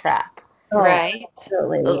you off track. Oh, Right.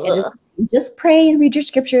 absolutely. It is, Ugh. just pray and read your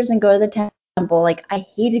scriptures and go to the temple. Like, I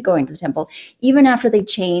hated going to the temple. Even after they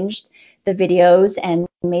changed the videos and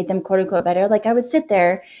made them quote unquote better, like I would sit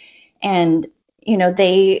there and,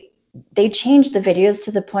 they changed the videos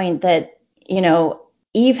to the point that,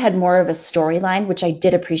 Eve had more of a storyline, which I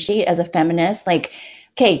did appreciate as a feminist. Like,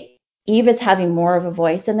 okay, Eve is having more of a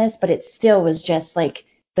voice in this, but it still was just like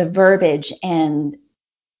the verbiage and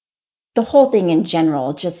the whole thing in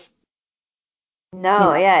general just,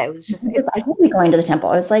 No, yeah, it was just I hate going to the temple.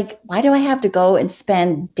 I was like, why do I have to go and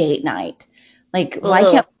spend date night? Like, why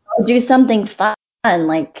can't we do something fun?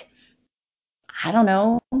 Like, I don't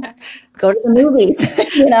know, go to the movies,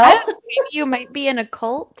 you I know? don't know, maybe you might be in a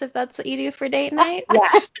cult if that's what you do for date night. Yeah.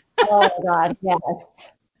 Oh my God, yes.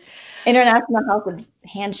 International House of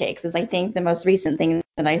Handshakes is, I think, the most recent thing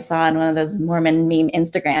that I saw on one of those Mormon meme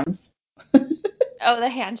Instagrams. Oh, the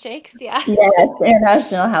handshakes, yeah. Yes,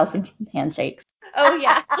 International House of Handshakes. Oh,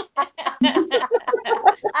 yeah.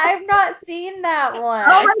 I've not seen that Oh one.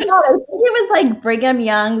 my God, I think it was like Brigham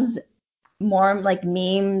Young's more like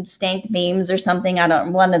stank memes or something. I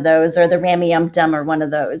don't, one of those, or the Rammy Ump Dum or one of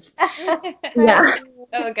those. Yeah.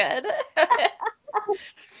 Oh, good.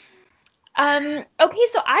 Okay,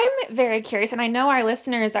 so I'm very curious, and I know our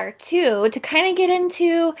listeners are too, to kind of get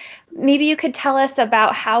into, maybe you could tell us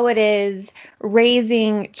about how it is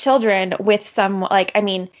raising children with some, like, I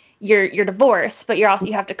mean, you're divorced, but you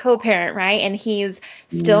have to co-parent, right? And he's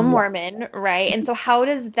still Yeah. Mormon, right? And so how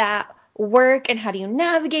does that work, and how do you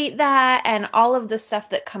navigate that, and all of the stuff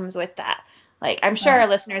that comes with that? Like, I'm sure our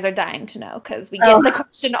listeners are dying to know because we get Oh, the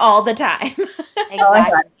question all the time. oh my God.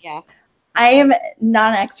 Exactly. Yeah. I am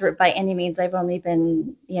not an expert by any means. I've only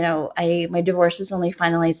been, my divorce was only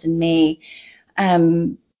finalized in May.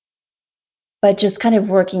 Um, but just kind of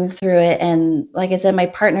working through it. And like I said, my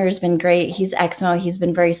partner has been great. He's Exmo. He's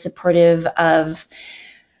been very supportive of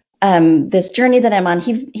this journey that I'm on.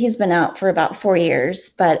 He's been out for about 4 years,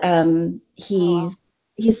 but he's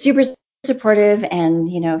super supportive, and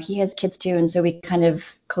he has kids too, and so we kind of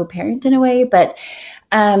co-parent in a way. But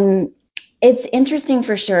it's interesting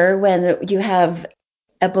for sure when you have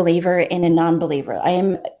a believer and a non-believer. I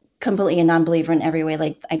am completely a non-believer in every way.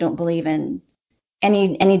 Like, I don't believe in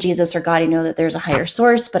any Jesus or God. I know that there's a higher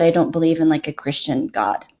source, but I don't believe in like a Christian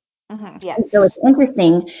God. Yeah. And so it's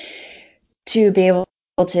interesting to be able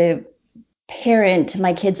to parent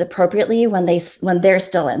my kids appropriately when they're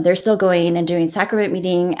still going and doing sacrament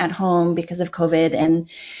meeting at home because of COVID.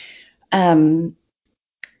 And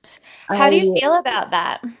How do you feel about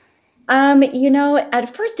that?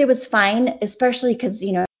 at first it was fine, especially because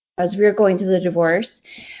as we were going through the divorce,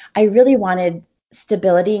 I really wanted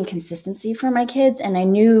stability and consistency for my kids, and I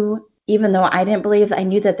knew, even though I didn't believe, I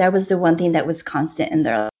knew that that was the one thing that was constant in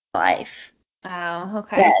their life. Oh,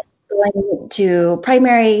 okay. That going to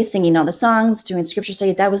primary, singing all the songs, doing scripture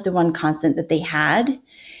study, that was the one constant that they had.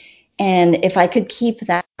 And if I could keep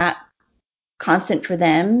that constant for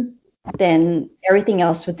them, then everything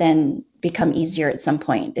else would then become easier at some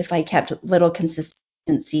point if I kept little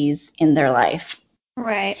consistencies in their life.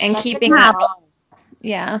 Right. And That's a keeping good up. balance.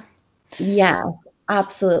 Yeah. Yeah,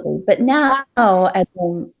 absolutely. But now,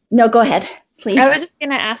 no, go ahead, please. I was just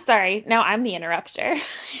gonna ask, sorry, now I'm the interrupter.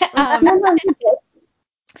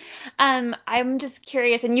 I'm just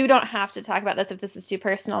curious, and you don't have to talk about this if this is too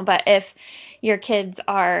personal, but if your kids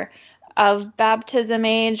are of baptism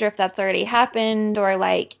age, or if that's already happened, or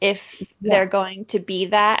like if they're going to be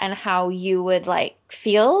that, and how you would like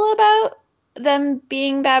feel about them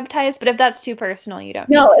being baptized. But if that's too personal, you don't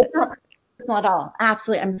need No, to. it's not personal at all.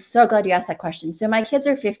 Absolutely. I'm so glad you asked that question. So my kids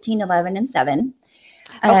are 15, 11, and 7.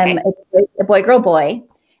 Okay. It's a boy, girl, boy.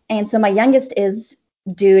 And so my youngest is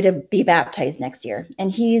due to be baptized next year.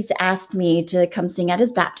 And he's asked me to come sing at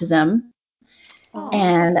his baptism.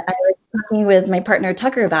 And I was talking with my partner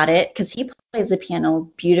Tucker about it because he plays the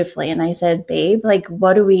piano beautifully. And I said, babe, like,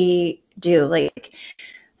 what do we do? Like,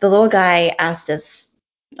 the little guy asked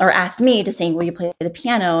me to sing, will you play the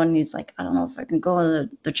piano? And he's like, I don't know if I can go to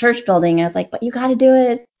the church building. And I was like, but you got to do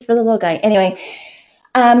it. It's for the little guy. Anyway,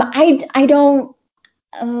 I don't,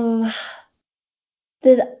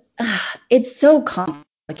 it's so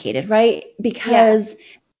complicated, right? Because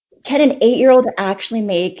can an 8-year-old actually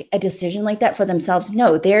make a decision like that for themselves?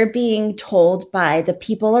 No, they're being told by the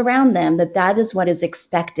people around them that that is what is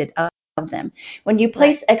expected of them. When you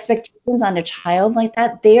place expectations on a child like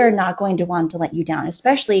that, they are not going to want to let you down,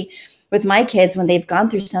 especially with my kids when they've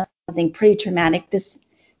gone through something pretty traumatic this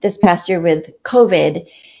past year with COVID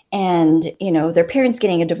and, their parents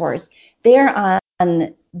getting a divorce. They're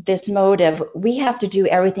on this mode of we have to do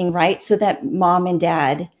everything right so that mom and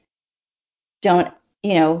dad don't,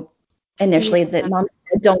 initially that mom and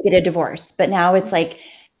dad don't get a divorce. But now it's like,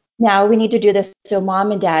 now we need to do this so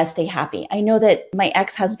mom and dad stay happy. I know that my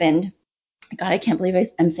ex-husband, God, I can't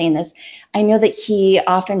believe I'm saying this. I know that he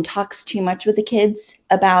often talks too much with the kids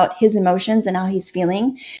about his emotions and how he's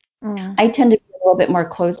feeling. I tend to be a little bit more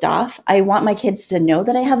closed off. I want my kids to know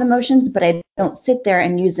that I have emotions, but I don't sit there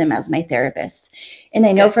and use them as my therapist. And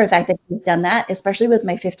I know for a fact that he's done that, especially with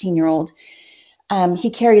my 15-year-old.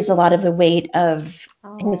 He carries a lot of the weight of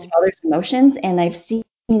his father's emotions, and I've seen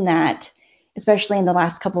that, especially in the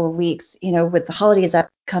last couple of weeks, with the holidays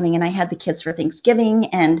upcoming, and I had the kids for Thanksgiving,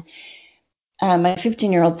 and my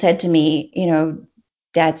 15-year-old said to me,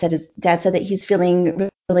 dad said that he's feeling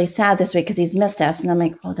really sad this week because he's missed us. And I'm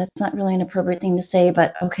like, well, that's not really an appropriate thing to say,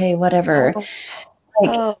 but okay, whatever. Oh,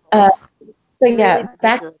 Like, oh, so really yeah,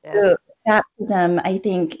 back manipulative. to baptism, I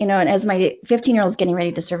think, and as my 15-year-old is getting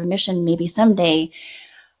ready to serve a mission, maybe someday,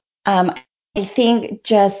 I think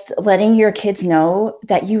just letting your kids know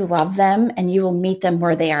that you love them and you will meet them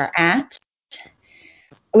where they are at.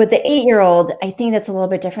 With the 8-year-old, I think that's a little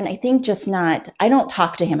bit different. I think I don't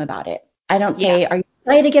talk to him about it. I don't Yeah. say, are you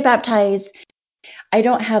excited to get baptized? I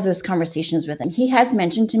don't have those conversations with him. He has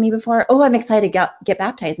mentioned to me before, oh, I'm excited to get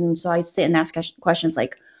baptized. And so I sit and ask questions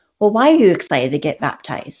like, well, why are you excited to get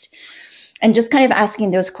baptized? And just kind of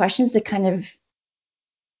asking those questions to kind of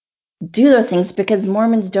do those things, because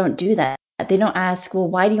Mormons don't do that. They don't ask, well,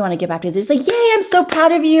 why do you want to get baptized? They're just like, yay, I'm so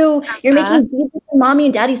proud of you. You're making Jesus and mommy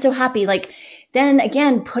and daddy so happy. Like, then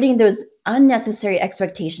again, putting those unnecessary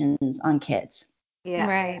expectations on kids. Yeah,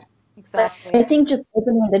 Right. exactly. I think just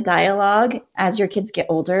opening the dialogue as your kids get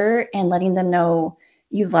older and letting them know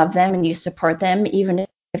you love them and you support them, even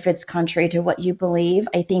if it's contrary to what you believe,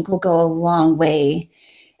 I think will go a long way,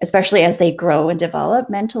 especially as they grow and develop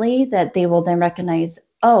mentally, that they will then recognize,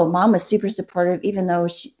 oh, mom was super supportive, even though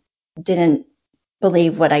she didn't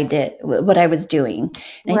believe what I was doing.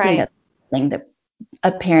 And I think Right. that's something that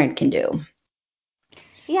a parent can do.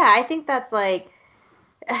 Yeah, I think that's like,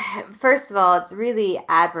 first of all, it's really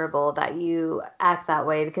admirable that you act that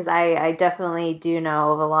way, because I definitely do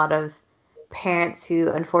know of a lot of parents who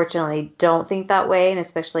unfortunately don't think that way, and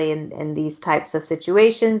especially in these types of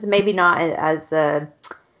situations, maybe not as a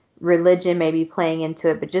religion maybe playing into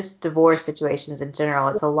it, but just divorce situations in general.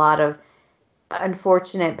 It's a lot of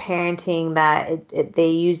unfortunate parenting that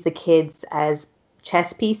they use the kids as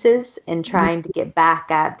chess pieces and trying to get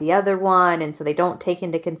back at the other one, and so they don't take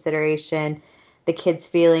into consideration the kids'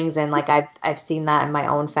 feelings. And like I've seen that in my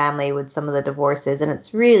own family with some of the divorces, and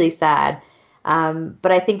it's really sad.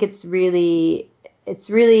 But I think it's really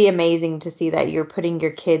amazing to see that you're putting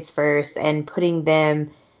your kids first and putting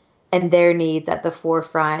them and their needs at the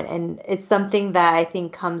forefront. And it's something that I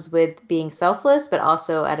think comes with being selfless, but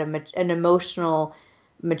also at an emotional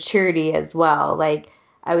maturity as well. Like,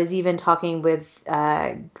 I was even talking with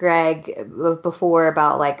Greg before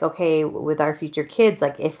about, like, okay, with our future kids,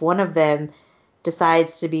 like if one of them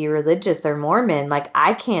decides to be religious or Mormon, like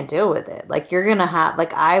I can't deal with it. Like you're gonna have,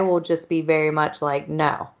 like I will just be very much like,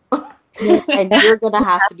 no. And you're gonna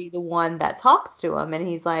have to be the one that talks to him. And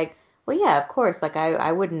he's like, well, yeah, of course. Like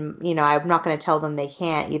I wouldn't, I'm not gonna tell them they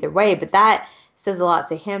can't either way. But that says a lot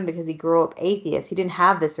to him because he grew up atheist. He didn't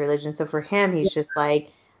have this religion. So for him, he's just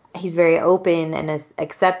like, he's very open and is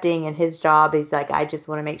accepting, and his job is like, I just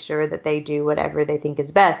want to make sure that they do whatever they think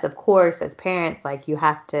is best. Of course, as parents, like you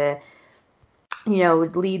have to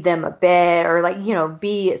lead them a bit, or like,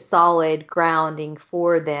 be solid grounding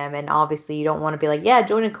for them. And obviously you don't want to be like, yeah,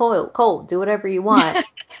 join a cult, do whatever you want.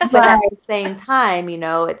 But at the same time,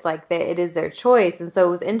 it's like it is their choice. And so it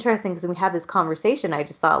was interesting because when we had this conversation, I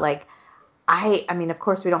just thought like, I mean, of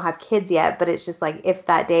course we don't have kids yet, but it's just like, if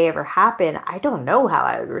that day ever happened, I don't know how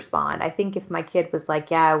I would respond. I think if my kid was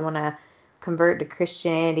like, yeah, I want to convert to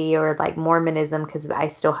Christianity or like Mormonism, because I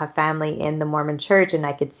still have family in the Mormon church and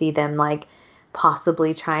I could see them like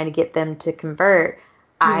possibly trying to get them to convert,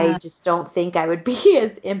 I just don't think I would be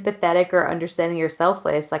as empathetic or understanding or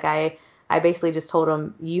selfless. Like I basically just told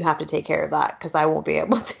him, you have to take care of that because I won't be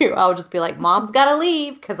able to. I'll just be like, mom's got to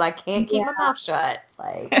leave because I can't keep my mouth shut.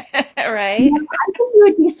 Like, Right. I think you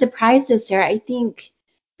would be surprised, though, Sarah. I think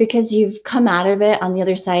because you've come out of it on the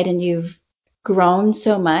other side and you've grown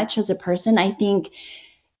so much as a person, I think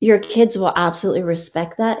your kids will absolutely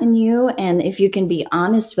respect that in you. And if you can be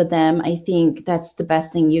honest with them, I think that's the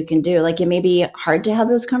best thing you can do. Like, it may be hard to have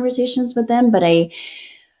those conversations with them, but I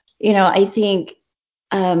think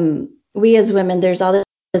we as women, there's all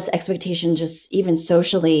this expectation, just even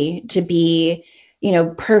socially, to be,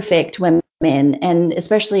 perfect women. And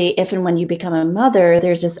especially if and when you become a mother,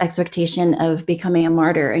 there's this expectation of becoming a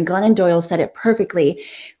martyr. And Glennon Doyle said it perfectly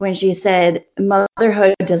when she said,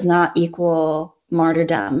 motherhood does not equal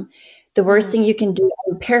martyrdom. The worst thing you can do,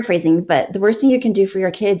 I'm paraphrasing, but the worst thing you can do for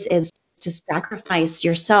your kids is to sacrifice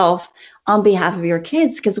yourself on behalf of your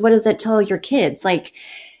kids. Because what does that tell your kids? Like,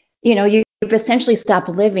 you've essentially stopped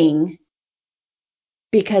living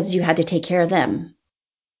because you had to take care of them.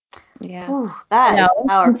 Yeah. whew, that is And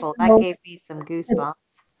powerful. That so gave me some goosebumps.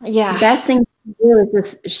 the Yeah. best thing to do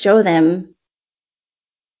is just show them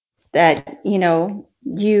that,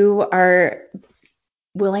 you are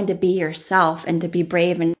willing to be yourself and to be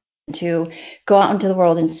brave and to go out into the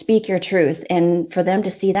world and speak your truth. And for them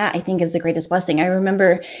to see that, I think is the greatest blessing. I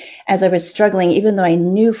remember as I was struggling, even though I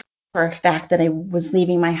knew for a fact that I was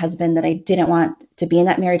leaving my husband, that I didn't want to be in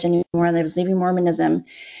that marriage anymore, that I was leaving Mormonism,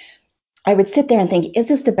 I would sit there and think, is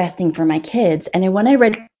this the best thing for my kids? And then when I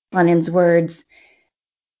read Glennon's words,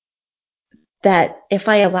 that if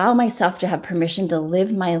I allow myself to have permission to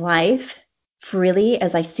live my life freely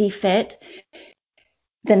as I see fit,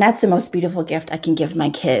 then that's the most beautiful gift I can give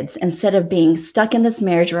my kids, instead of being stuck in this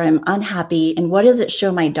marriage where I'm unhappy. And what does it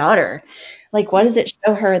show my daughter? Like, what does it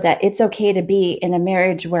show her that it's okay to be in a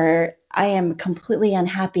marriage where I am completely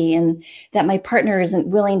unhappy and that my partner isn't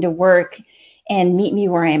willing to work and meet me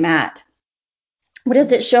where I'm at? What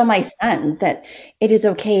does it show my sons that it is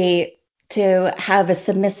okay to have a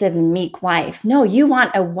submissive and meek wife? No, you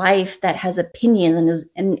want a wife that has opinions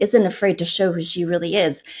and isn't afraid to show who she really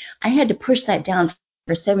is. I had to push that down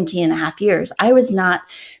for 17 and a half years. I was not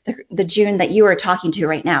the June that you are talking to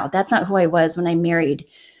right now. That's not who I was when I married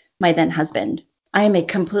my then husband. I am a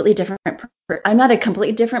completely different I'm not a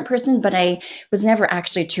completely different person, but I was never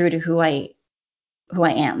actually true to who I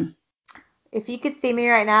am. If you could see me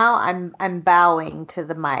right now, I'm bowing to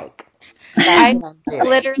the mic. I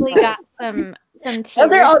literally got some tears.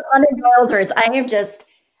 Those are all unenrolled words. I am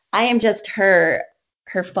just her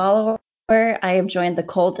follower. I have joined the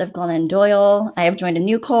cult of Glennon Doyle. I have joined a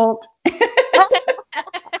new cult.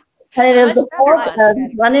 And it is the cult of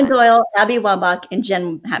Glennon Doyle, Abby Wambach, and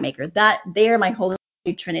Jen Hatmaker. They are my holy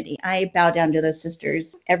trinity. I bow down to those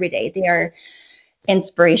sisters every day. They are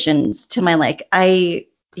inspirations to my life.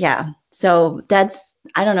 So that's,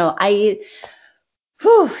 I don't know.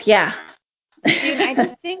 Yeah. June, I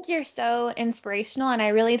just think you're so inspirational, and I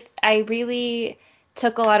really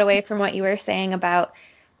took a lot away from what you were saying about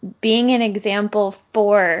being an example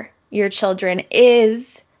for your children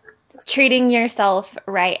is treating yourself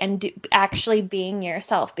right and actually being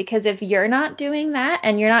yourself. Because if you're not doing that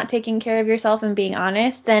and you're not taking care of yourself and being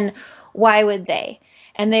honest, then why would they?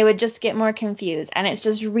 And they would just get more confused. And it's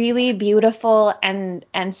just really beautiful and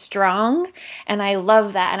strong. And I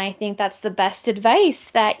love that. And I think that's the best advice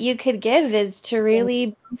that you could give, is to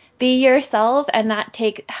really be yourself, and that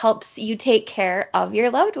helps you take care of your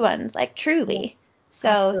loved ones, like truly. So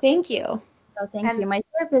absolutely. Thank you. Oh, thank you. My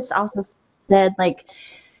therapist also said, like,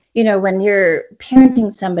 when you're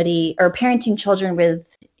parenting somebody or parenting children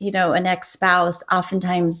with, an ex-spouse,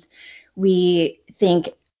 oftentimes we think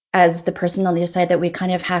as the person on the other side that we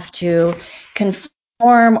kind of have to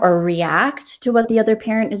conform or react to what the other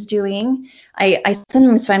parent is doing. I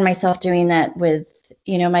sometimes find myself doing that with,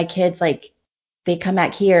 my kids. Like, they come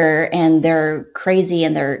back here and they're crazy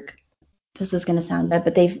and this is going to sound bad,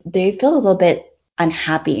 but they feel a little bit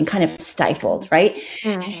unhappy and kind of stifled, right?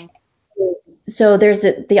 Mm-hmm. So there's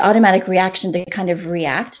the automatic reaction to kind of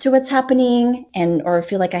react to what's happening or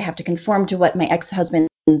feel like I have to conform to what my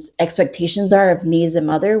ex-husband's expectations are of me as a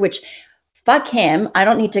mother, which fuck him. I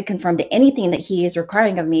don't need to conform to anything that he is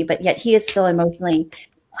requiring of me, but yet he is still emotionally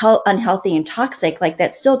unhealthy and toxic. Like,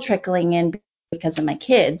 that's still trickling in because of my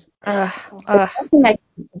kids. The thing I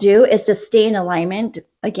can do is to stay in alignment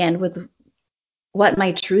again with what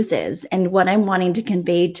my truth is and what I'm wanting to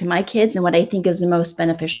convey to my kids and what I think is the most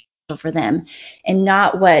beneficial for them, and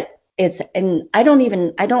not what is. And I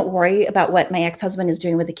don't worry about what my ex-husband is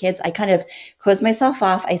doing with the kids. I kind of close myself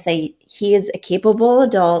off. I say he is a capable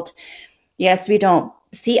adult. Yes, we don't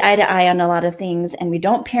see eye to eye on a lot of things, and we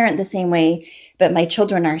don't parent the same way, but my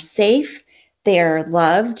children are safe. They are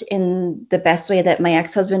loved in the best way that my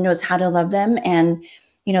ex-husband knows how to love them. And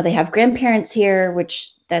they have grandparents here,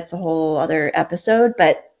 which that's a whole other episode,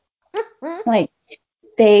 but like,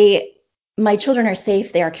 my children are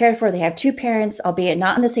safe. They are cared for. They have two parents, albeit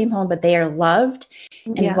not in the same home, but they are loved.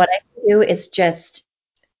 Yeah. And what I can do is just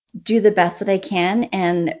do the best that I can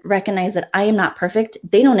and recognize that I am not perfect.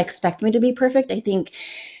 They don't expect me to be perfect. I think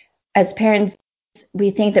as parents,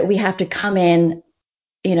 we think that we have to come in,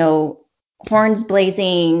 horns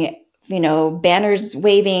blazing, banners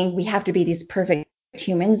waving. We have to be these perfect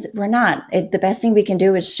humans. We're not. The best thing we can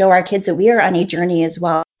do is show our kids that we are on a journey as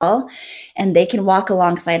well, and they can walk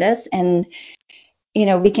alongside us, and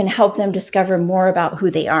we can help them discover more about who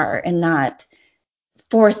they are and not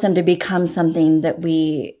force them to become something that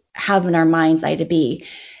we have in our mind's eye to be.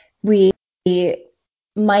 My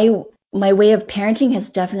way of parenting has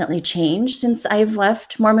definitely changed since I've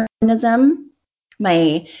left Mormonism.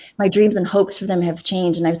 My dreams and hopes for them have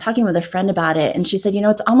changed. And I was talking with a friend about it, and she said,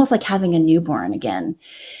 it's almost like having a newborn again.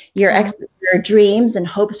 Your dreams and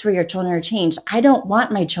hopes for your children are changed. I don't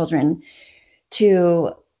want my children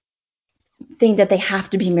to think that they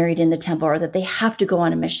have to be married in the temple or that they have to go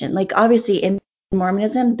on a mission. Like, obviously in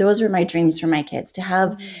Mormonism, those were my dreams for my kids, to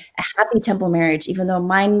have a happy temple marriage, even though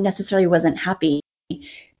mine necessarily wasn't happy.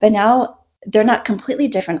 But now they're not completely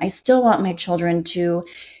different. I still want my children to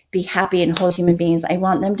be happy and whole human beings. I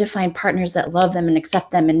want them to find partners that love them and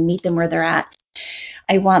accept them and meet them where they're at.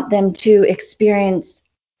 I want them to experience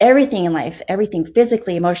everything in life, everything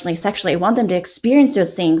physically, emotionally, sexually. I want them to experience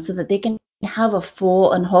those things so that they can have a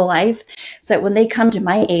full and whole life, so that when they come to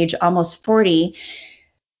my age, almost 40,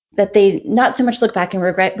 that they not so much look back and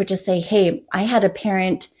regret, but just say, hey, I had a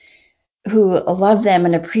parent who loved them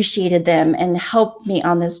and appreciated them and helped me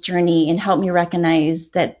on this journey and helped me recognize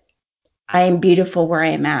that I am beautiful where I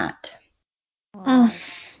am at. Mm.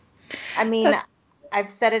 I mean, I've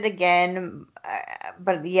said it again,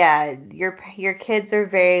 but yeah, your kids are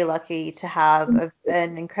very lucky to have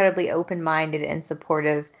an incredibly open-minded and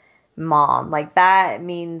supportive mom. Like that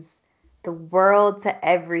means the world to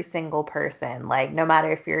every single person. Like no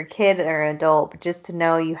matter if you're a kid or an adult, but just to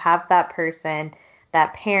know you have that person,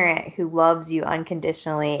 that parent who loves you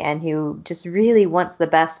unconditionally and who just really wants the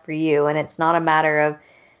best for you. And it's not a matter of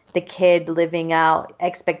the kid living out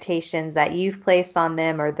expectations that you've placed on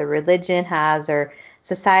them or the religion has or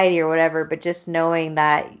society or whatever, but just knowing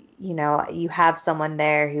that, you know, you have someone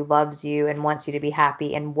there who loves you and wants you to be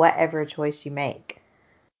happy in whatever choice you make.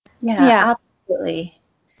 Yeah. Absolutely.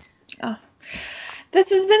 Oh. This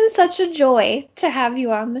has been such a joy to have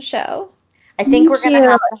you on the show. I think we're going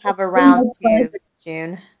to have a round 2,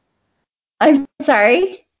 June. I'm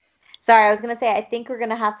sorry? Sorry, I was going to say, I think we're going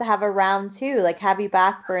to have a round 2, like have you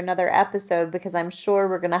back for another episode, because I'm sure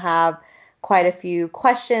we're going to have quite a few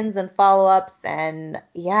questions and follow-ups. And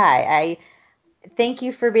yeah, I thank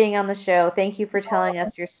you for being on the show. Thank you for telling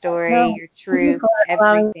us your story, your truth,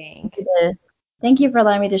 everything. Thank you for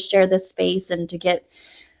allowing me to share this space and to get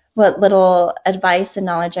what little advice and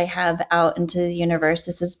knowledge I have out into the universe.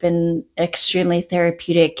 This has been extremely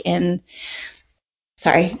therapeutic and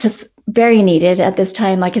just very needed at this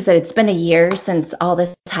time. Like I said, it's been a year since all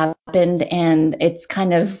this happened, and it's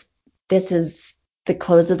kind of, this is the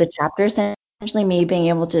close of the chapter, essentially, me being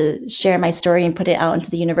able to share my story and put it out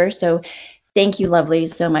into the universe. So thank you, lovely,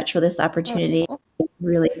 so much for this opportunity. I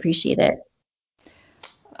really appreciate it.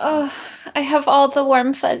 Oh, I have all the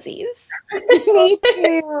warm fuzzies. Me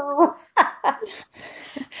too.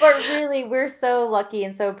 But really, we're so lucky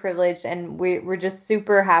and so privileged, and we're just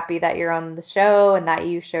super happy that you're on the show and that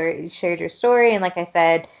you shared your story. And like I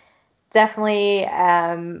said, definitely,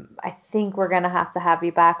 I think we're going to have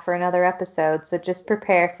you back for another episode, so just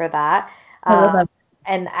prepare for that.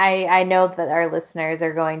 And I know that our listeners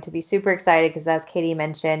are going to be super excited because, as Katie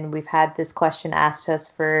mentioned, we've had this question asked to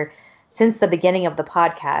us since the beginning of the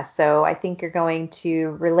podcast. So I think you're going to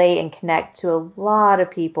relate and connect to a lot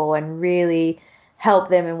of people and really help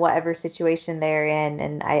them in whatever situation they're in.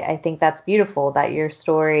 And I think that's beautiful that your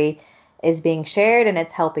story is being shared and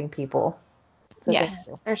it's helping people. So yes,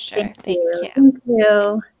 for sure. Thank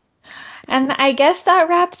you. And I guess that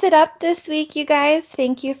wraps it up this week, you guys.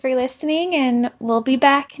 Thank you for listening, and we'll be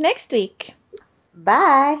back next week.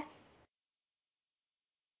 Bye.